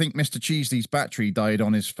 Well, I think Mr. Cheesley's battery died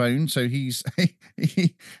on his phone, so he's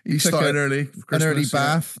he started early. An early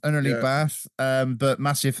bath. But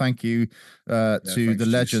massive thank you to the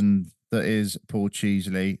legend that is Paul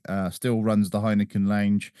Cheesley. Still runs the Heineken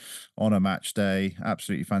Lounge on a match day.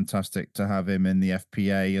 Absolutely fantastic to have him in the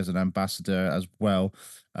FPA as an ambassador as well.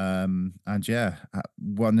 And yeah,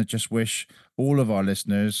 one that just wish all of our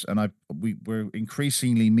listeners, and we're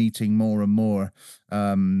increasingly meeting more and more.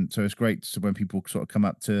 So it's great when people sort of come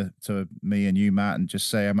up to me and you, Matt, and just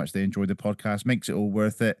say how much they enjoy the podcast. Makes it all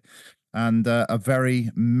worth it. And a very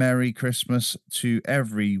Merry Christmas to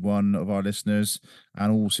every one of our listeners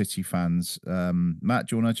and all City fans. Matt,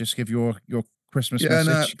 do you want to just give your Christmas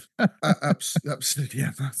message? No, absolutely.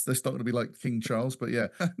 Yeah, that's not going to be like King Charles, but yeah,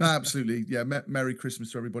 no, absolutely. Yeah, Merry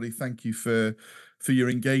Christmas to everybody. Thank you for your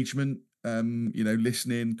engagement.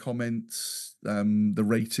 Listening, comments, the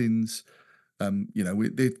ratings.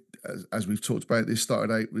 As we've talked about, this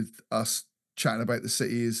started out with us chatting about the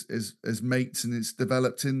city as mates, and it's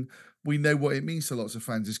developed in. We know what it means to lots of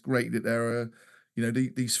fans. It's great that there are,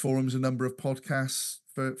 these forums, a number of podcasts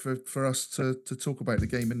for us to talk about the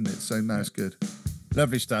game, isn't it? So now it's good.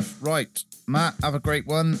 Lovely stuff. Right, Matt, have a great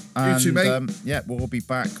one. And, you too, mate. We'll be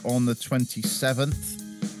back on the 27th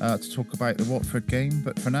to talk about the Watford game.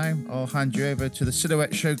 But for now, I'll hand you over to the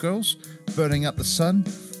Silhouette Showgirls, Burning Up the Sun.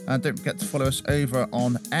 And don't forget to follow us over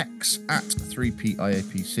on X at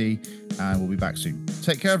 3PIAPC. And we'll be back soon.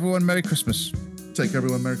 Take care, everyone. Merry Christmas. Take care,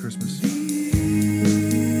 everyone. Merry Christmas.